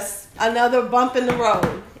is just another bump in the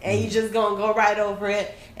road and you just gonna go right over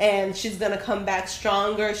it, and she's gonna come back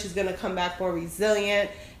stronger, she's gonna come back more resilient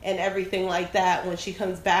and everything like that when she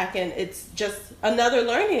comes back. And it's just another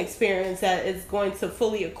learning experience that is going to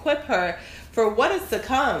fully equip her for what is to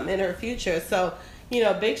come in her future. So,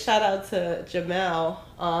 big shout out to Jamel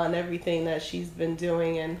on everything that she's been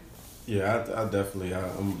doing. And yeah, I definitely,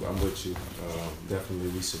 I'm with you. Definitely,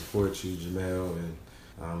 we support you, Jamel,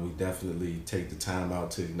 and we definitely take the time out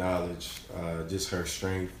to acknowledge just her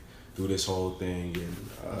strength through this whole thing,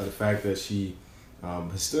 and the fact that she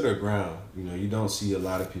has stood her ground. You don't see a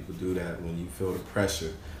lot of people do that when you feel the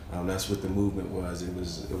pressure. That's what the movement was. It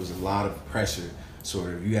was a lot of pressure.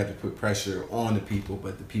 Sort of, you have to put pressure on the people,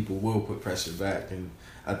 but the people will put pressure back. And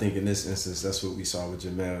I think in this instance, that's what we saw with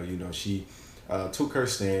Jamel. She took her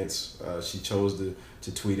stance. She chose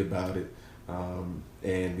to tweet about it,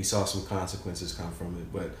 and we saw some consequences come from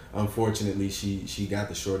it. But unfortunately, she got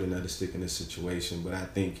the short end of the stick in this situation. But I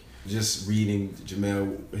think just reading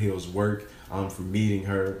Jemele Hill's work, from meeting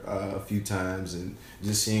her a few times and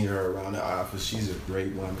just seeing her around the office, she's a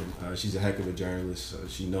great woman. She's a heck of a journalist.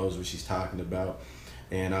 She knows what she's talking about,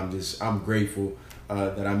 and I'm grateful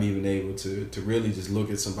that I'm even able to really just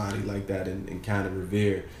look at somebody like that and kind of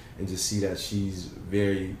revere and just see that she's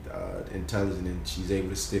very intelligent and she's able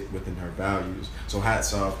to stick within her values. So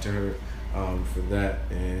hats off to her for that.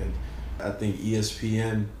 And I think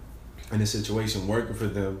ESPN, in this situation, working for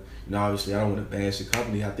them, obviously I don't want to bash the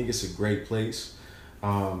company. I think it's a great place,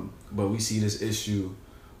 but we see this issue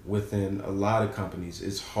within a lot of companies.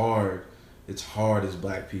 It's hard as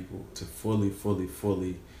Black people to fully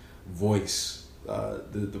voice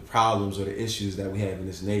the problems or the issues that we have in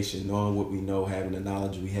this nation, knowing what we know, having the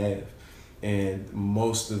knowledge we have. And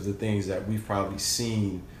most of the things that we've probably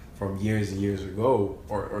seen from years and years ago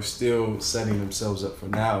are still setting themselves up for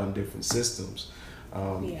now in different systems.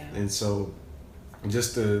 And so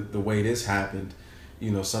just the way this happened,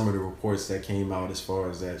 some of the reports that came out as far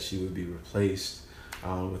as that she would be replaced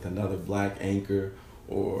with another Black anchor,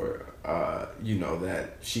 or that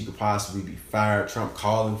she could possibly be fired, Trump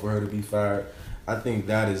calling for her to be fired. I think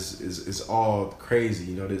that is all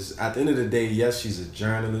crazy. This, at the end of the day, yes, she's a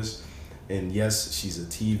journalist, and yes, she's a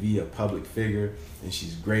public figure, and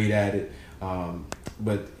she's great at it.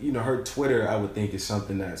 But her Twitter, I would think, is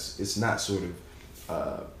something it's not sort of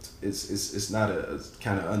it's not a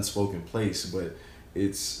kind of unspoken place, but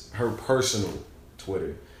it's her personal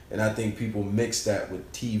Twitter. And I think people mix that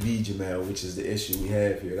with TV Jemele, which is the issue we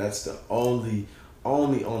have here. That's the only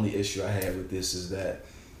issue I have with this, is that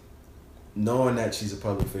knowing that she's a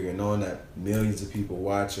public figure, knowing that millions of people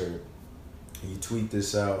watch her, and you tweet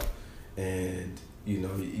this out, and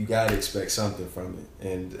you gotta expect something from it.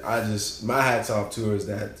 And my hat's off to her is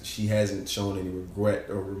that she hasn't shown any regret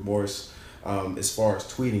or remorse as far as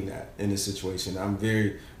tweeting that in this situation. I'm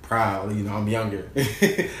very proud. I'm younger.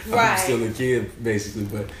 I'm still a kid, basically,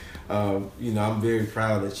 but I'm very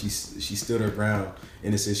proud that she stood her ground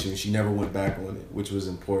in this issue and she never went back on it, which was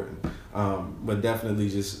important. But definitely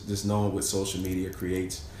just knowing what social media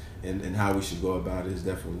creates and how we should go about it is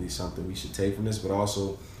definitely something we should take from this. But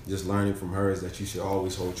also just learning from her is that you should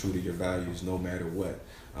always hold true to your values no matter what.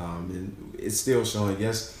 And it's still showing,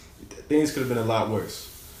 yes, things could have been a lot worse.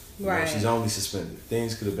 Right. She's only suspended.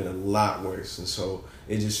 Things could have been a lot worse. And so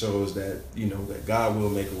it just shows that, that God will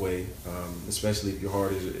make a way, especially if your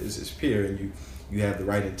heart is pure and you have the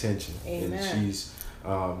right intention. Amen. And she's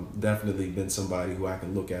definitely been somebody who I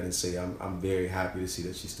can look at and say, I'm very happy to see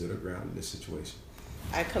that she stood her ground in this situation.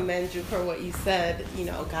 I commend you for what you said.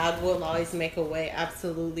 God will always make a way,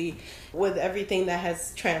 absolutely. With everything that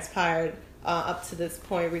has transpired up to this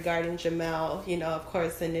point regarding Jemele, of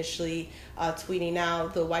course, initially tweeting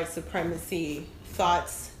out the white supremacy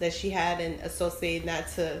thoughts that she had and associating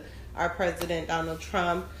that to our president, Donald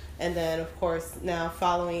Trump. And then, of course, now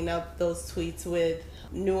following up those tweets with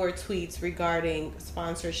newer tweets regarding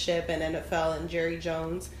sponsorship and NFL and Jerry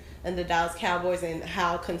Jones and the Dallas Cowboys, and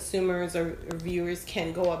how consumers or viewers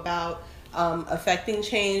can go about affecting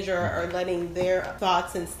change or letting their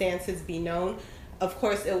thoughts and stances be known. Of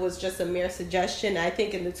course, it was just a mere suggestion. I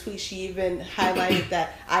think in the tweet she even highlighted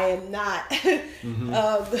that I am not,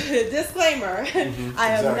 disclaimer,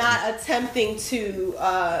 I am not attempting to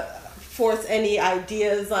force any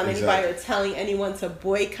ideas on anybody or telling anyone to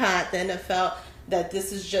boycott the NFL, that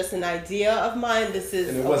this is just an idea of mine. This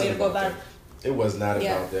is a way to go about it. It was not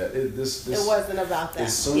about that. It wasn't about that.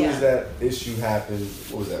 As soon as that issue happened,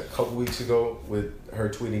 what was that, a couple weeks ago, with her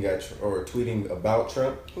tweeting about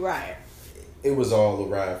Trump? Right. it was all a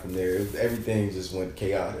ride from there. Everything just went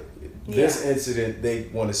chaotic. This incident, they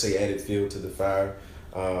want to say added fuel to the fire.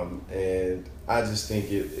 And I just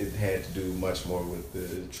think it had to do much more with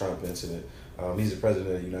the Trump incident. He's the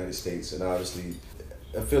president of the United States, and obviously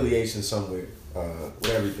affiliation somewhere with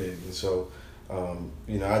everything. And so,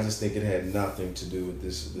 I just think it had nothing to do with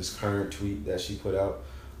this current tweet that she put out.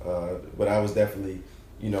 But I was definitely,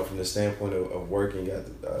 from the standpoint of working at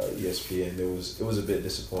ESPN, it was a bit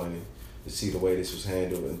disappointing to see the way this was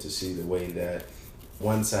handled and to see the way that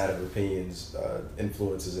one side of opinions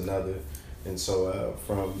influences another. And so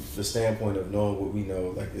from the standpoint of knowing what we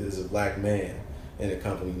know, like as a black man in a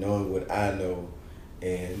company, knowing what I know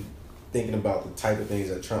and thinking about the type of things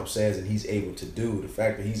that Trump says and he's able to do, the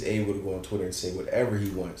fact that he's able to go on Twitter and say whatever he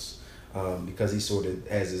wants because he sort of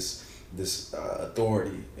has this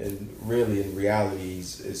authority. And really, in reality,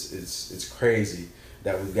 it's crazy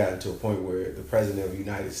that we've gotten to a point where the president of the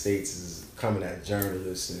United States is coming at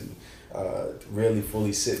journalists and really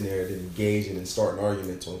fully sitting there and engaging and starting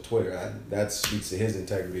arguments on Twitter. That speaks to his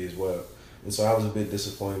integrity as well. And so I was a bit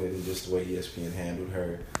disappointed in just the way ESPN handled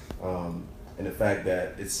her. And the fact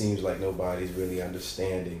that it seems like nobody's really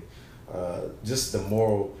understanding just the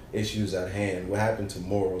moral issues at hand. What happened to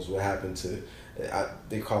morals? What happened to,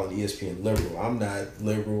 they call it ESPN liberal. I'm not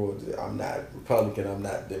liberal. I'm not Republican. I'm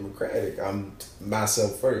not Democratic. I'm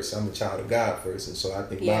myself first. I'm a child of God first. And so I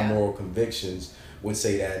think my moral convictions would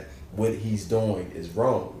say that what he's doing is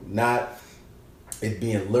wrong, not it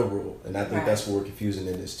being liberal. And I think that's what we're confusing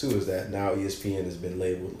in this too, is that now ESPN has been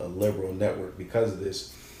labeled a liberal network because of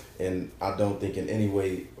this. And I don't think in any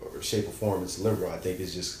way or shape or form it's liberal. I think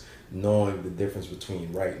it's just knowing the difference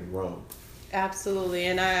between right and wrong. Absolutely.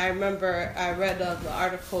 And I remember I read the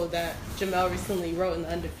article that Jamel recently wrote in The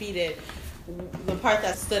Undefeated. The part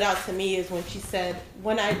that stood out to me is when she said,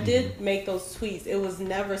 when I did make those tweets, it was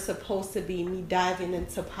never supposed to be me diving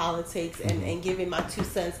into politics and giving my 2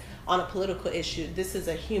 cents on a political issue. This is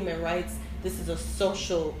a human rights, this is a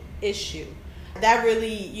social issue. That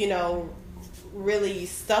really, really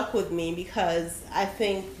stuck with me because I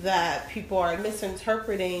think that people are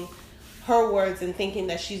misinterpreting her words and thinking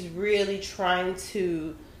that she's really trying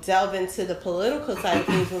to delve into the political side of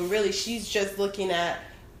things when really she's just looking at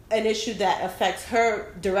an issue that affects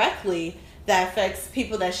her directly, that affects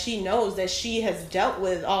people that she knows, that she has dealt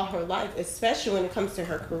with all her life, especially when it comes to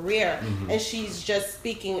her career. And she's just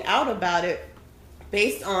speaking out about it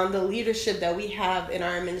based on the leadership that we have in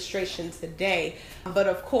our administration today. But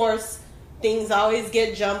of course, things always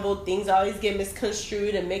get jumbled, things always get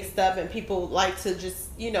misconstrued and mixed up, and people like to just,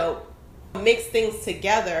 mix things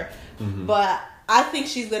together. But I think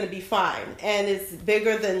she's going to be fine. And it's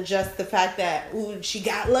bigger than just the fact that, she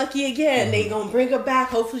got lucky again. They going to bring her back.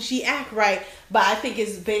 Hopefully she act right. But I think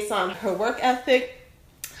it's based on her work ethic,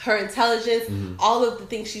 her intelligence, all of the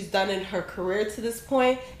things she's done in her career to this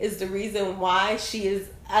point is the reason why she is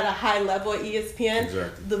at a high level at ESPN.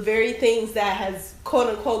 Exactly. The very things that has, quote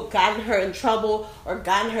unquote, gotten her in trouble or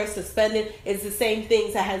gotten her suspended is the same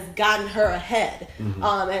things that has gotten her ahead.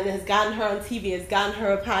 And has gotten her on TV, has gotten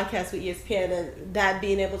her a podcast with ESPN, and that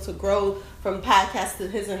being able to grow from podcast to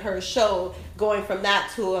his and her show, going from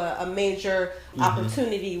that to a major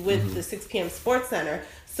opportunity with the 6 p.m. Sports Center.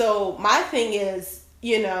 So my thing is,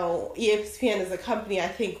 ESPN as a company, I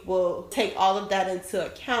think, will take all of that into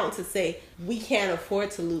account to say, we can't afford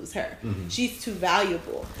to lose her. She's too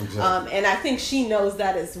valuable. Exactly. And I think she knows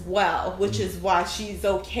that as well, which is why she's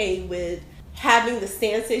okay with having the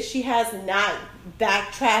stances she has, not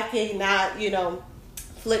backtracking, not,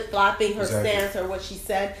 flip-flopping her stance or what she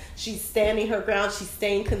said. She's standing her ground. She's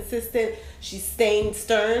staying consistent. She's staying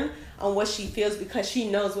stern on what she feels because she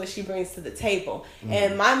knows what she brings to the table.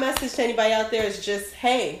 And my message to anybody out there is just,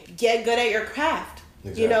 hey, get good at your craft.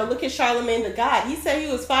 Exactly. Look at Charlamagne the God. He said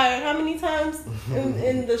he was fired how many times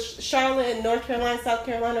in the Charlotte and North Carolina, South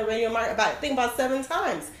Carolina radio market? I think about 7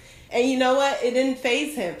 times. And you know what? It didn't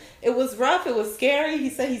faze him. It was rough. It was scary. He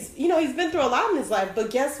said he's been through a lot in his life.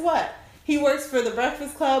 But guess what? He works for The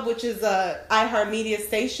Breakfast Club, which is a iHeartMedia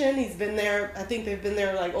station. He's been there, I think they've been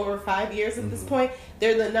there like over 5 years at this point.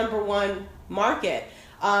 They're the #1 market.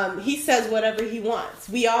 He says whatever he wants.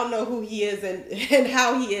 We all know who he is and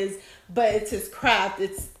how he is, but it's his craft.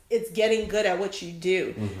 It's getting good at what you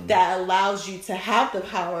do that allows you to have the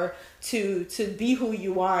power to be who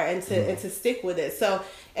you are and to stick with it. So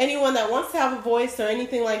anyone that wants to have a voice or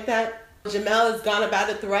anything like that, Jamel has gone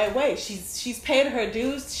about it the right way. She's paid her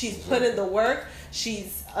dues. She's put in the work.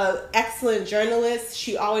 She's an excellent journalist.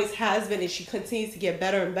 She always has been, and she continues to get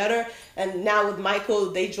better and better. And now with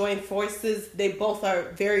Michael, they join forces. They both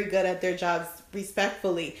are very good at their jobs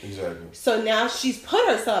respectfully. Exactly. So now she's put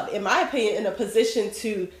herself, in my opinion, in a position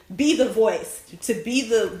to be the voice, to be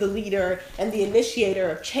the leader and the initiator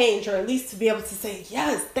of change, or at least to be able to say,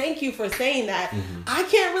 yes, thank you for saying that. I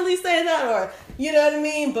can't really say that, or you know what I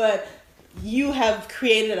mean? But you have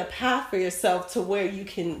created a path for yourself to where you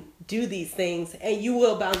can do these things and you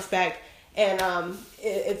will bounce back. And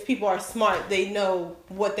if people are smart, they know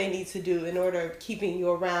what they need to do in order of keeping you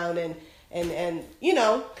around and you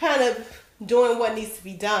know, kind of doing what needs to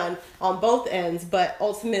be done on both ends, but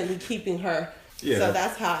ultimately keeping her. Yeah. So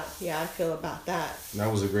that's how I feel about that. That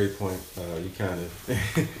was a great point. You kind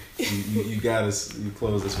of you got us. You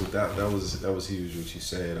closed us with that. That was huge what you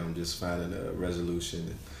said. I'm just finding a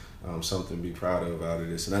resolution and something to be proud of out of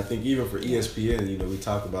this. And I think even for ESPN, you know, we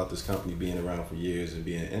talk about this company being around for years and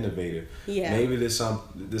being innovative. Yeah. Maybe this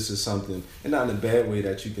is something, and not in a bad way,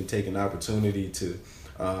 that you can take an opportunity to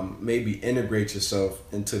maybe integrate yourself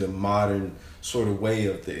into the modern sort of way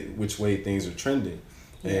of which way things are trending.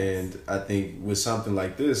 Yes. And I think with something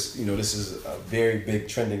like this, you know, this is a very big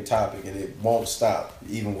trending topic, and it won't stop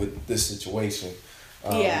even with this situation.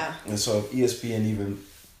 And so if ESPN even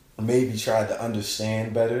maybe tried to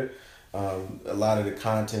understand better a lot of the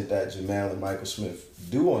content that Jemele and Michael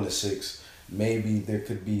Smith do on the Six, maybe there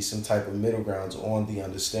could be some type of middle grounds on the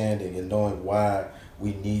understanding and knowing why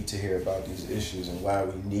we need to hear about these issues and why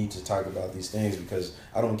we need to talk about these things. Because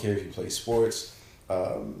I don't care if you play sports,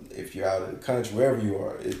 if you're out in the country, wherever you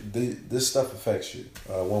are, this stuff affects you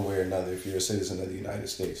one way or another if you're a citizen of the United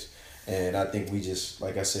States. And I think we just,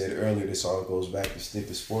 like I said earlier, this all goes back to stick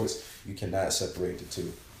to sports. You cannot separate the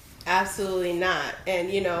two. Absolutely not.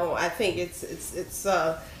 And, you know, I think it's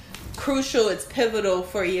crucial, it's pivotal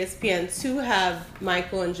for ESPN to have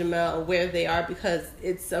Michael and Jemele where they are, because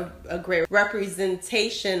it's a great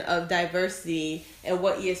representation of diversity and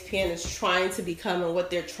what ESPN is trying to become and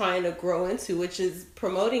what they're trying to grow into, which is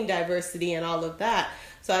promoting diversity and all of that.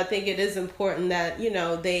 So I think it is important that, you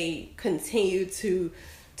know, they continue to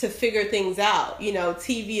figure things out. You know,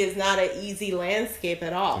 TV is not an easy landscape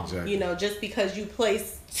at all. Exactly. You know, just because you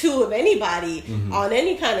place two of anybody on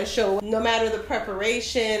any kind of show, no matter the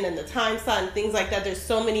preparation and the time slot and things like that, there's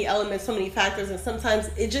so many elements, so many factors, and sometimes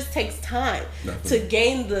it just takes time to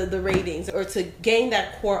gain the ratings or to gain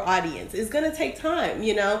that core audience. It's going to take time,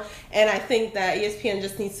 you know, and I think that ESPN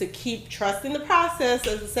just needs to keep trusting the process,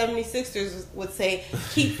 as the 76ers would say,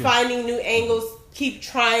 keep finding new angles, keep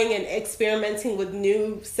trying and experimenting with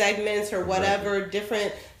new segments or whatever,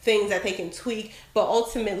 different things that they can tweak. But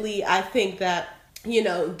ultimately, I think that, you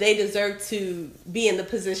know, they deserve to be in the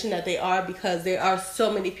position that they are, because there are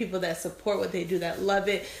so many people that support what they do, that love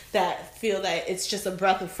it, that feel that it's just a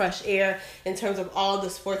breath of fresh air in terms of all the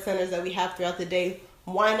sports centers that we have throughout the day.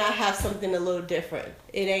 Why not have something a little different?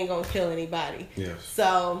 It ain't gonna kill anybody. Yes.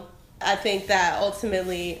 So I think that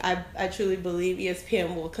ultimately, I truly believe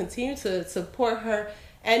ESPN will continue to support her,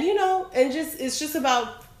 and, you know, and it's just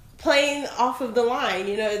about playing off of the line.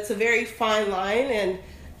 You know, it's a very fine line, and,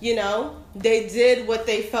 you know, they did what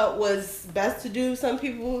they felt was best to do. Some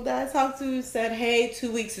people that I talked to said, hey,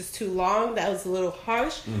 2 weeks is too long. That was a little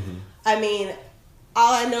harsh. I mean,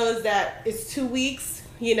 all I know is that it's 2 weeks.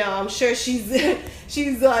 You know, I'm sure she's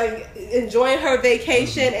like enjoying her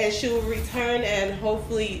vacation, and she will return, and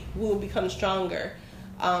hopefully we will become stronger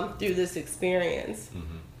through this experience.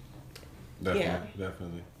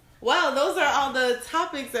 Definitely. Well, those are all the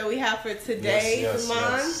topics that we have for today,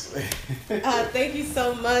 yes. Thank you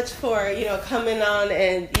so much for, you know, coming on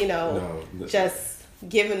and, you know, just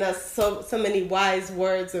giving us so many wise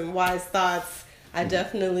words and wise thoughts. I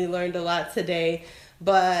definitely learned a lot today.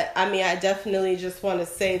 But, I mean, I definitely just want to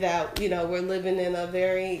say that, you know, we're living in a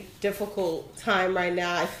very difficult time right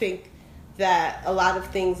now. I think that a lot of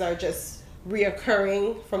things are just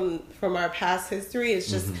reoccurring from our past history. It's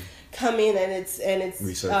just coming and it's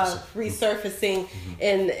resurfacing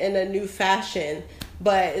in a new fashion.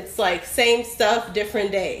 But it's like same stuff,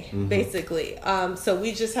 different day, basically. So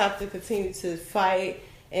we just have to continue to fight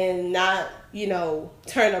and not, you know,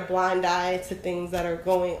 turn a blind eye to things that are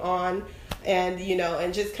going on. And, you know,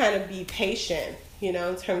 and just kind of be patient, you know,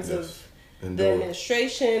 in terms of the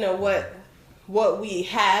administration or what we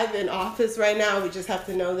have in office right now. We just have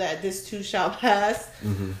to know that this too shall pass.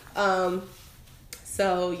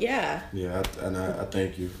 So, yeah. Yeah, and I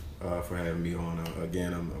thank you for having me on.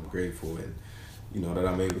 Again, I'm grateful, and, you know, that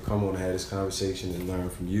I'm able to come on and have this conversation and learn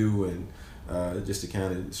from you, and just to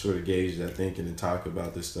kind of sort of gauge that thinking and talk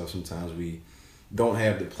about this stuff. Sometimes we don't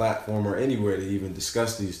have the platform or anywhere to even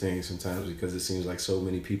discuss these things sometimes, because it seems like so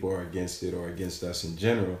many people are against it or against us in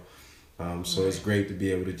general. So it's great to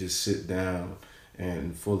be able to just sit down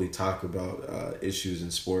and fully talk about issues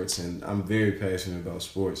in sports. And I'm very passionate about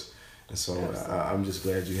sports. And so I'm just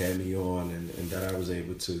glad you had me on and that I was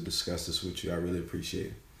able to discuss this with you. I really appreciate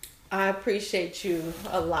it. I appreciate you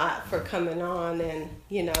a lot for coming on, and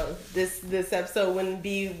this episode wouldn't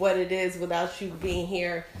be what it is without you being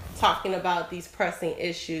here talking about these pressing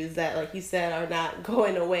issues that, like you said, are not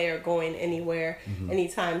going away or going anywhere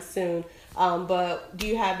anytime soon. But do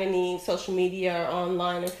you have any social media or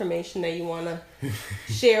online information that you want to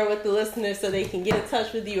share with the listeners so they can get in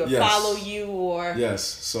touch with you or follow you? Or Yes.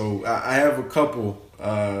 So I have a couple.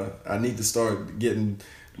 I need to start getting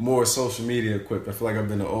more social media equipped. I feel like I've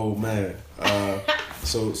been an old man.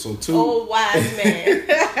 So two old wise man.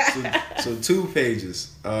 so 2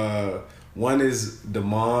 pages. One is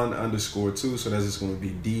Demon_2, so that's just going to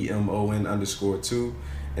be DMON_2.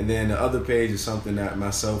 And then the other page is something that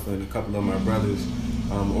myself and a couple of my brothers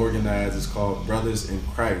organized. It's called Brothers in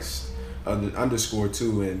Christ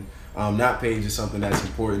 _2. And that page is something that's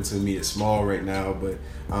important to me. It's small right now, but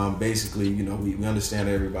basically, we understand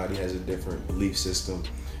that everybody has a different belief system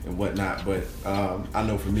and whatnot. But I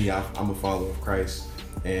know for me, I'm a follower of Christ,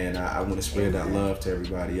 and I want to spread that love to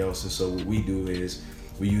everybody else. And so what we do is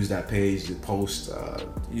we use that page to post,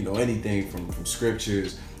 anything from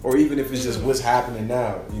scriptures, or even if it's just what's happening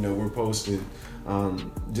now. We're posting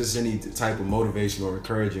just any type of motivation or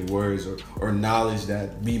encouraging words or knowledge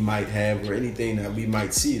that we might have, or anything that we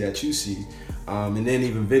might see that you see. And then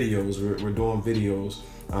even videos, we're doing videos.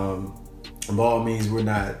 By all means, we're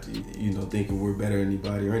not, thinking we're better than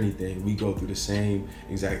anybody or anything. We go through the same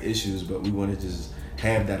exact issues, but we want to just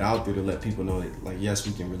have that out there to let people know that, like, yes,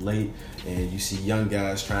 we can relate. And you see young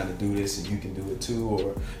guys trying to do this, and you can do it too.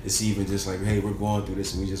 Or it's even just like, hey, we're going through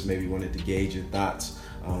this, and we just maybe wanted to gauge your thoughts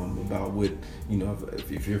about what,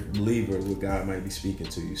 if you're a believer, what God might be speaking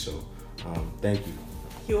to you. So, thank you.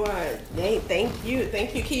 You are. Thank you.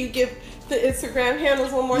 Can you give the Instagram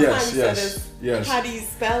handles one more time? Yes. How do you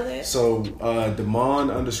spell it? So,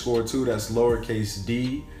 Demon_2, that's lowercase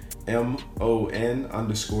d,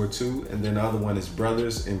 MON_2, and then the other one is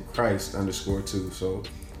Brothers in Christ _2. So,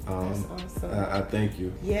 that's awesome. I thank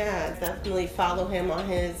you. Yeah, definitely follow him on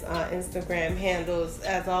his Instagram handles.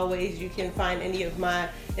 As always, you can find any of my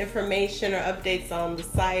information or updates on the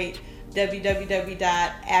site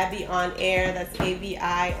www.abbyonair, that's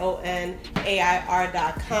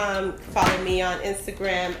ABIONAIR.com. Follow me on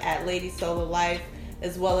Instagram at Lady Sola Life,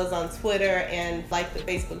 as well as on Twitter, and like the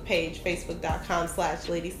Facebook page,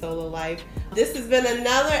 facebook.com/Lady Sola Life. This has been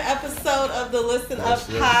another episode of the Listen Up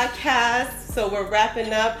podcast. So we're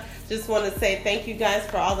wrapping up. Just want to say thank you guys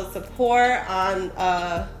for all the support on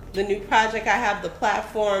the new project I have, the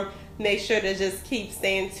platform. Make sure to just keep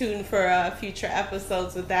staying tuned for future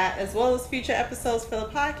episodes with that, as well as future episodes for the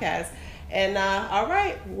podcast. And all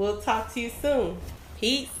right, we'll talk to you soon.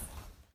 Peace.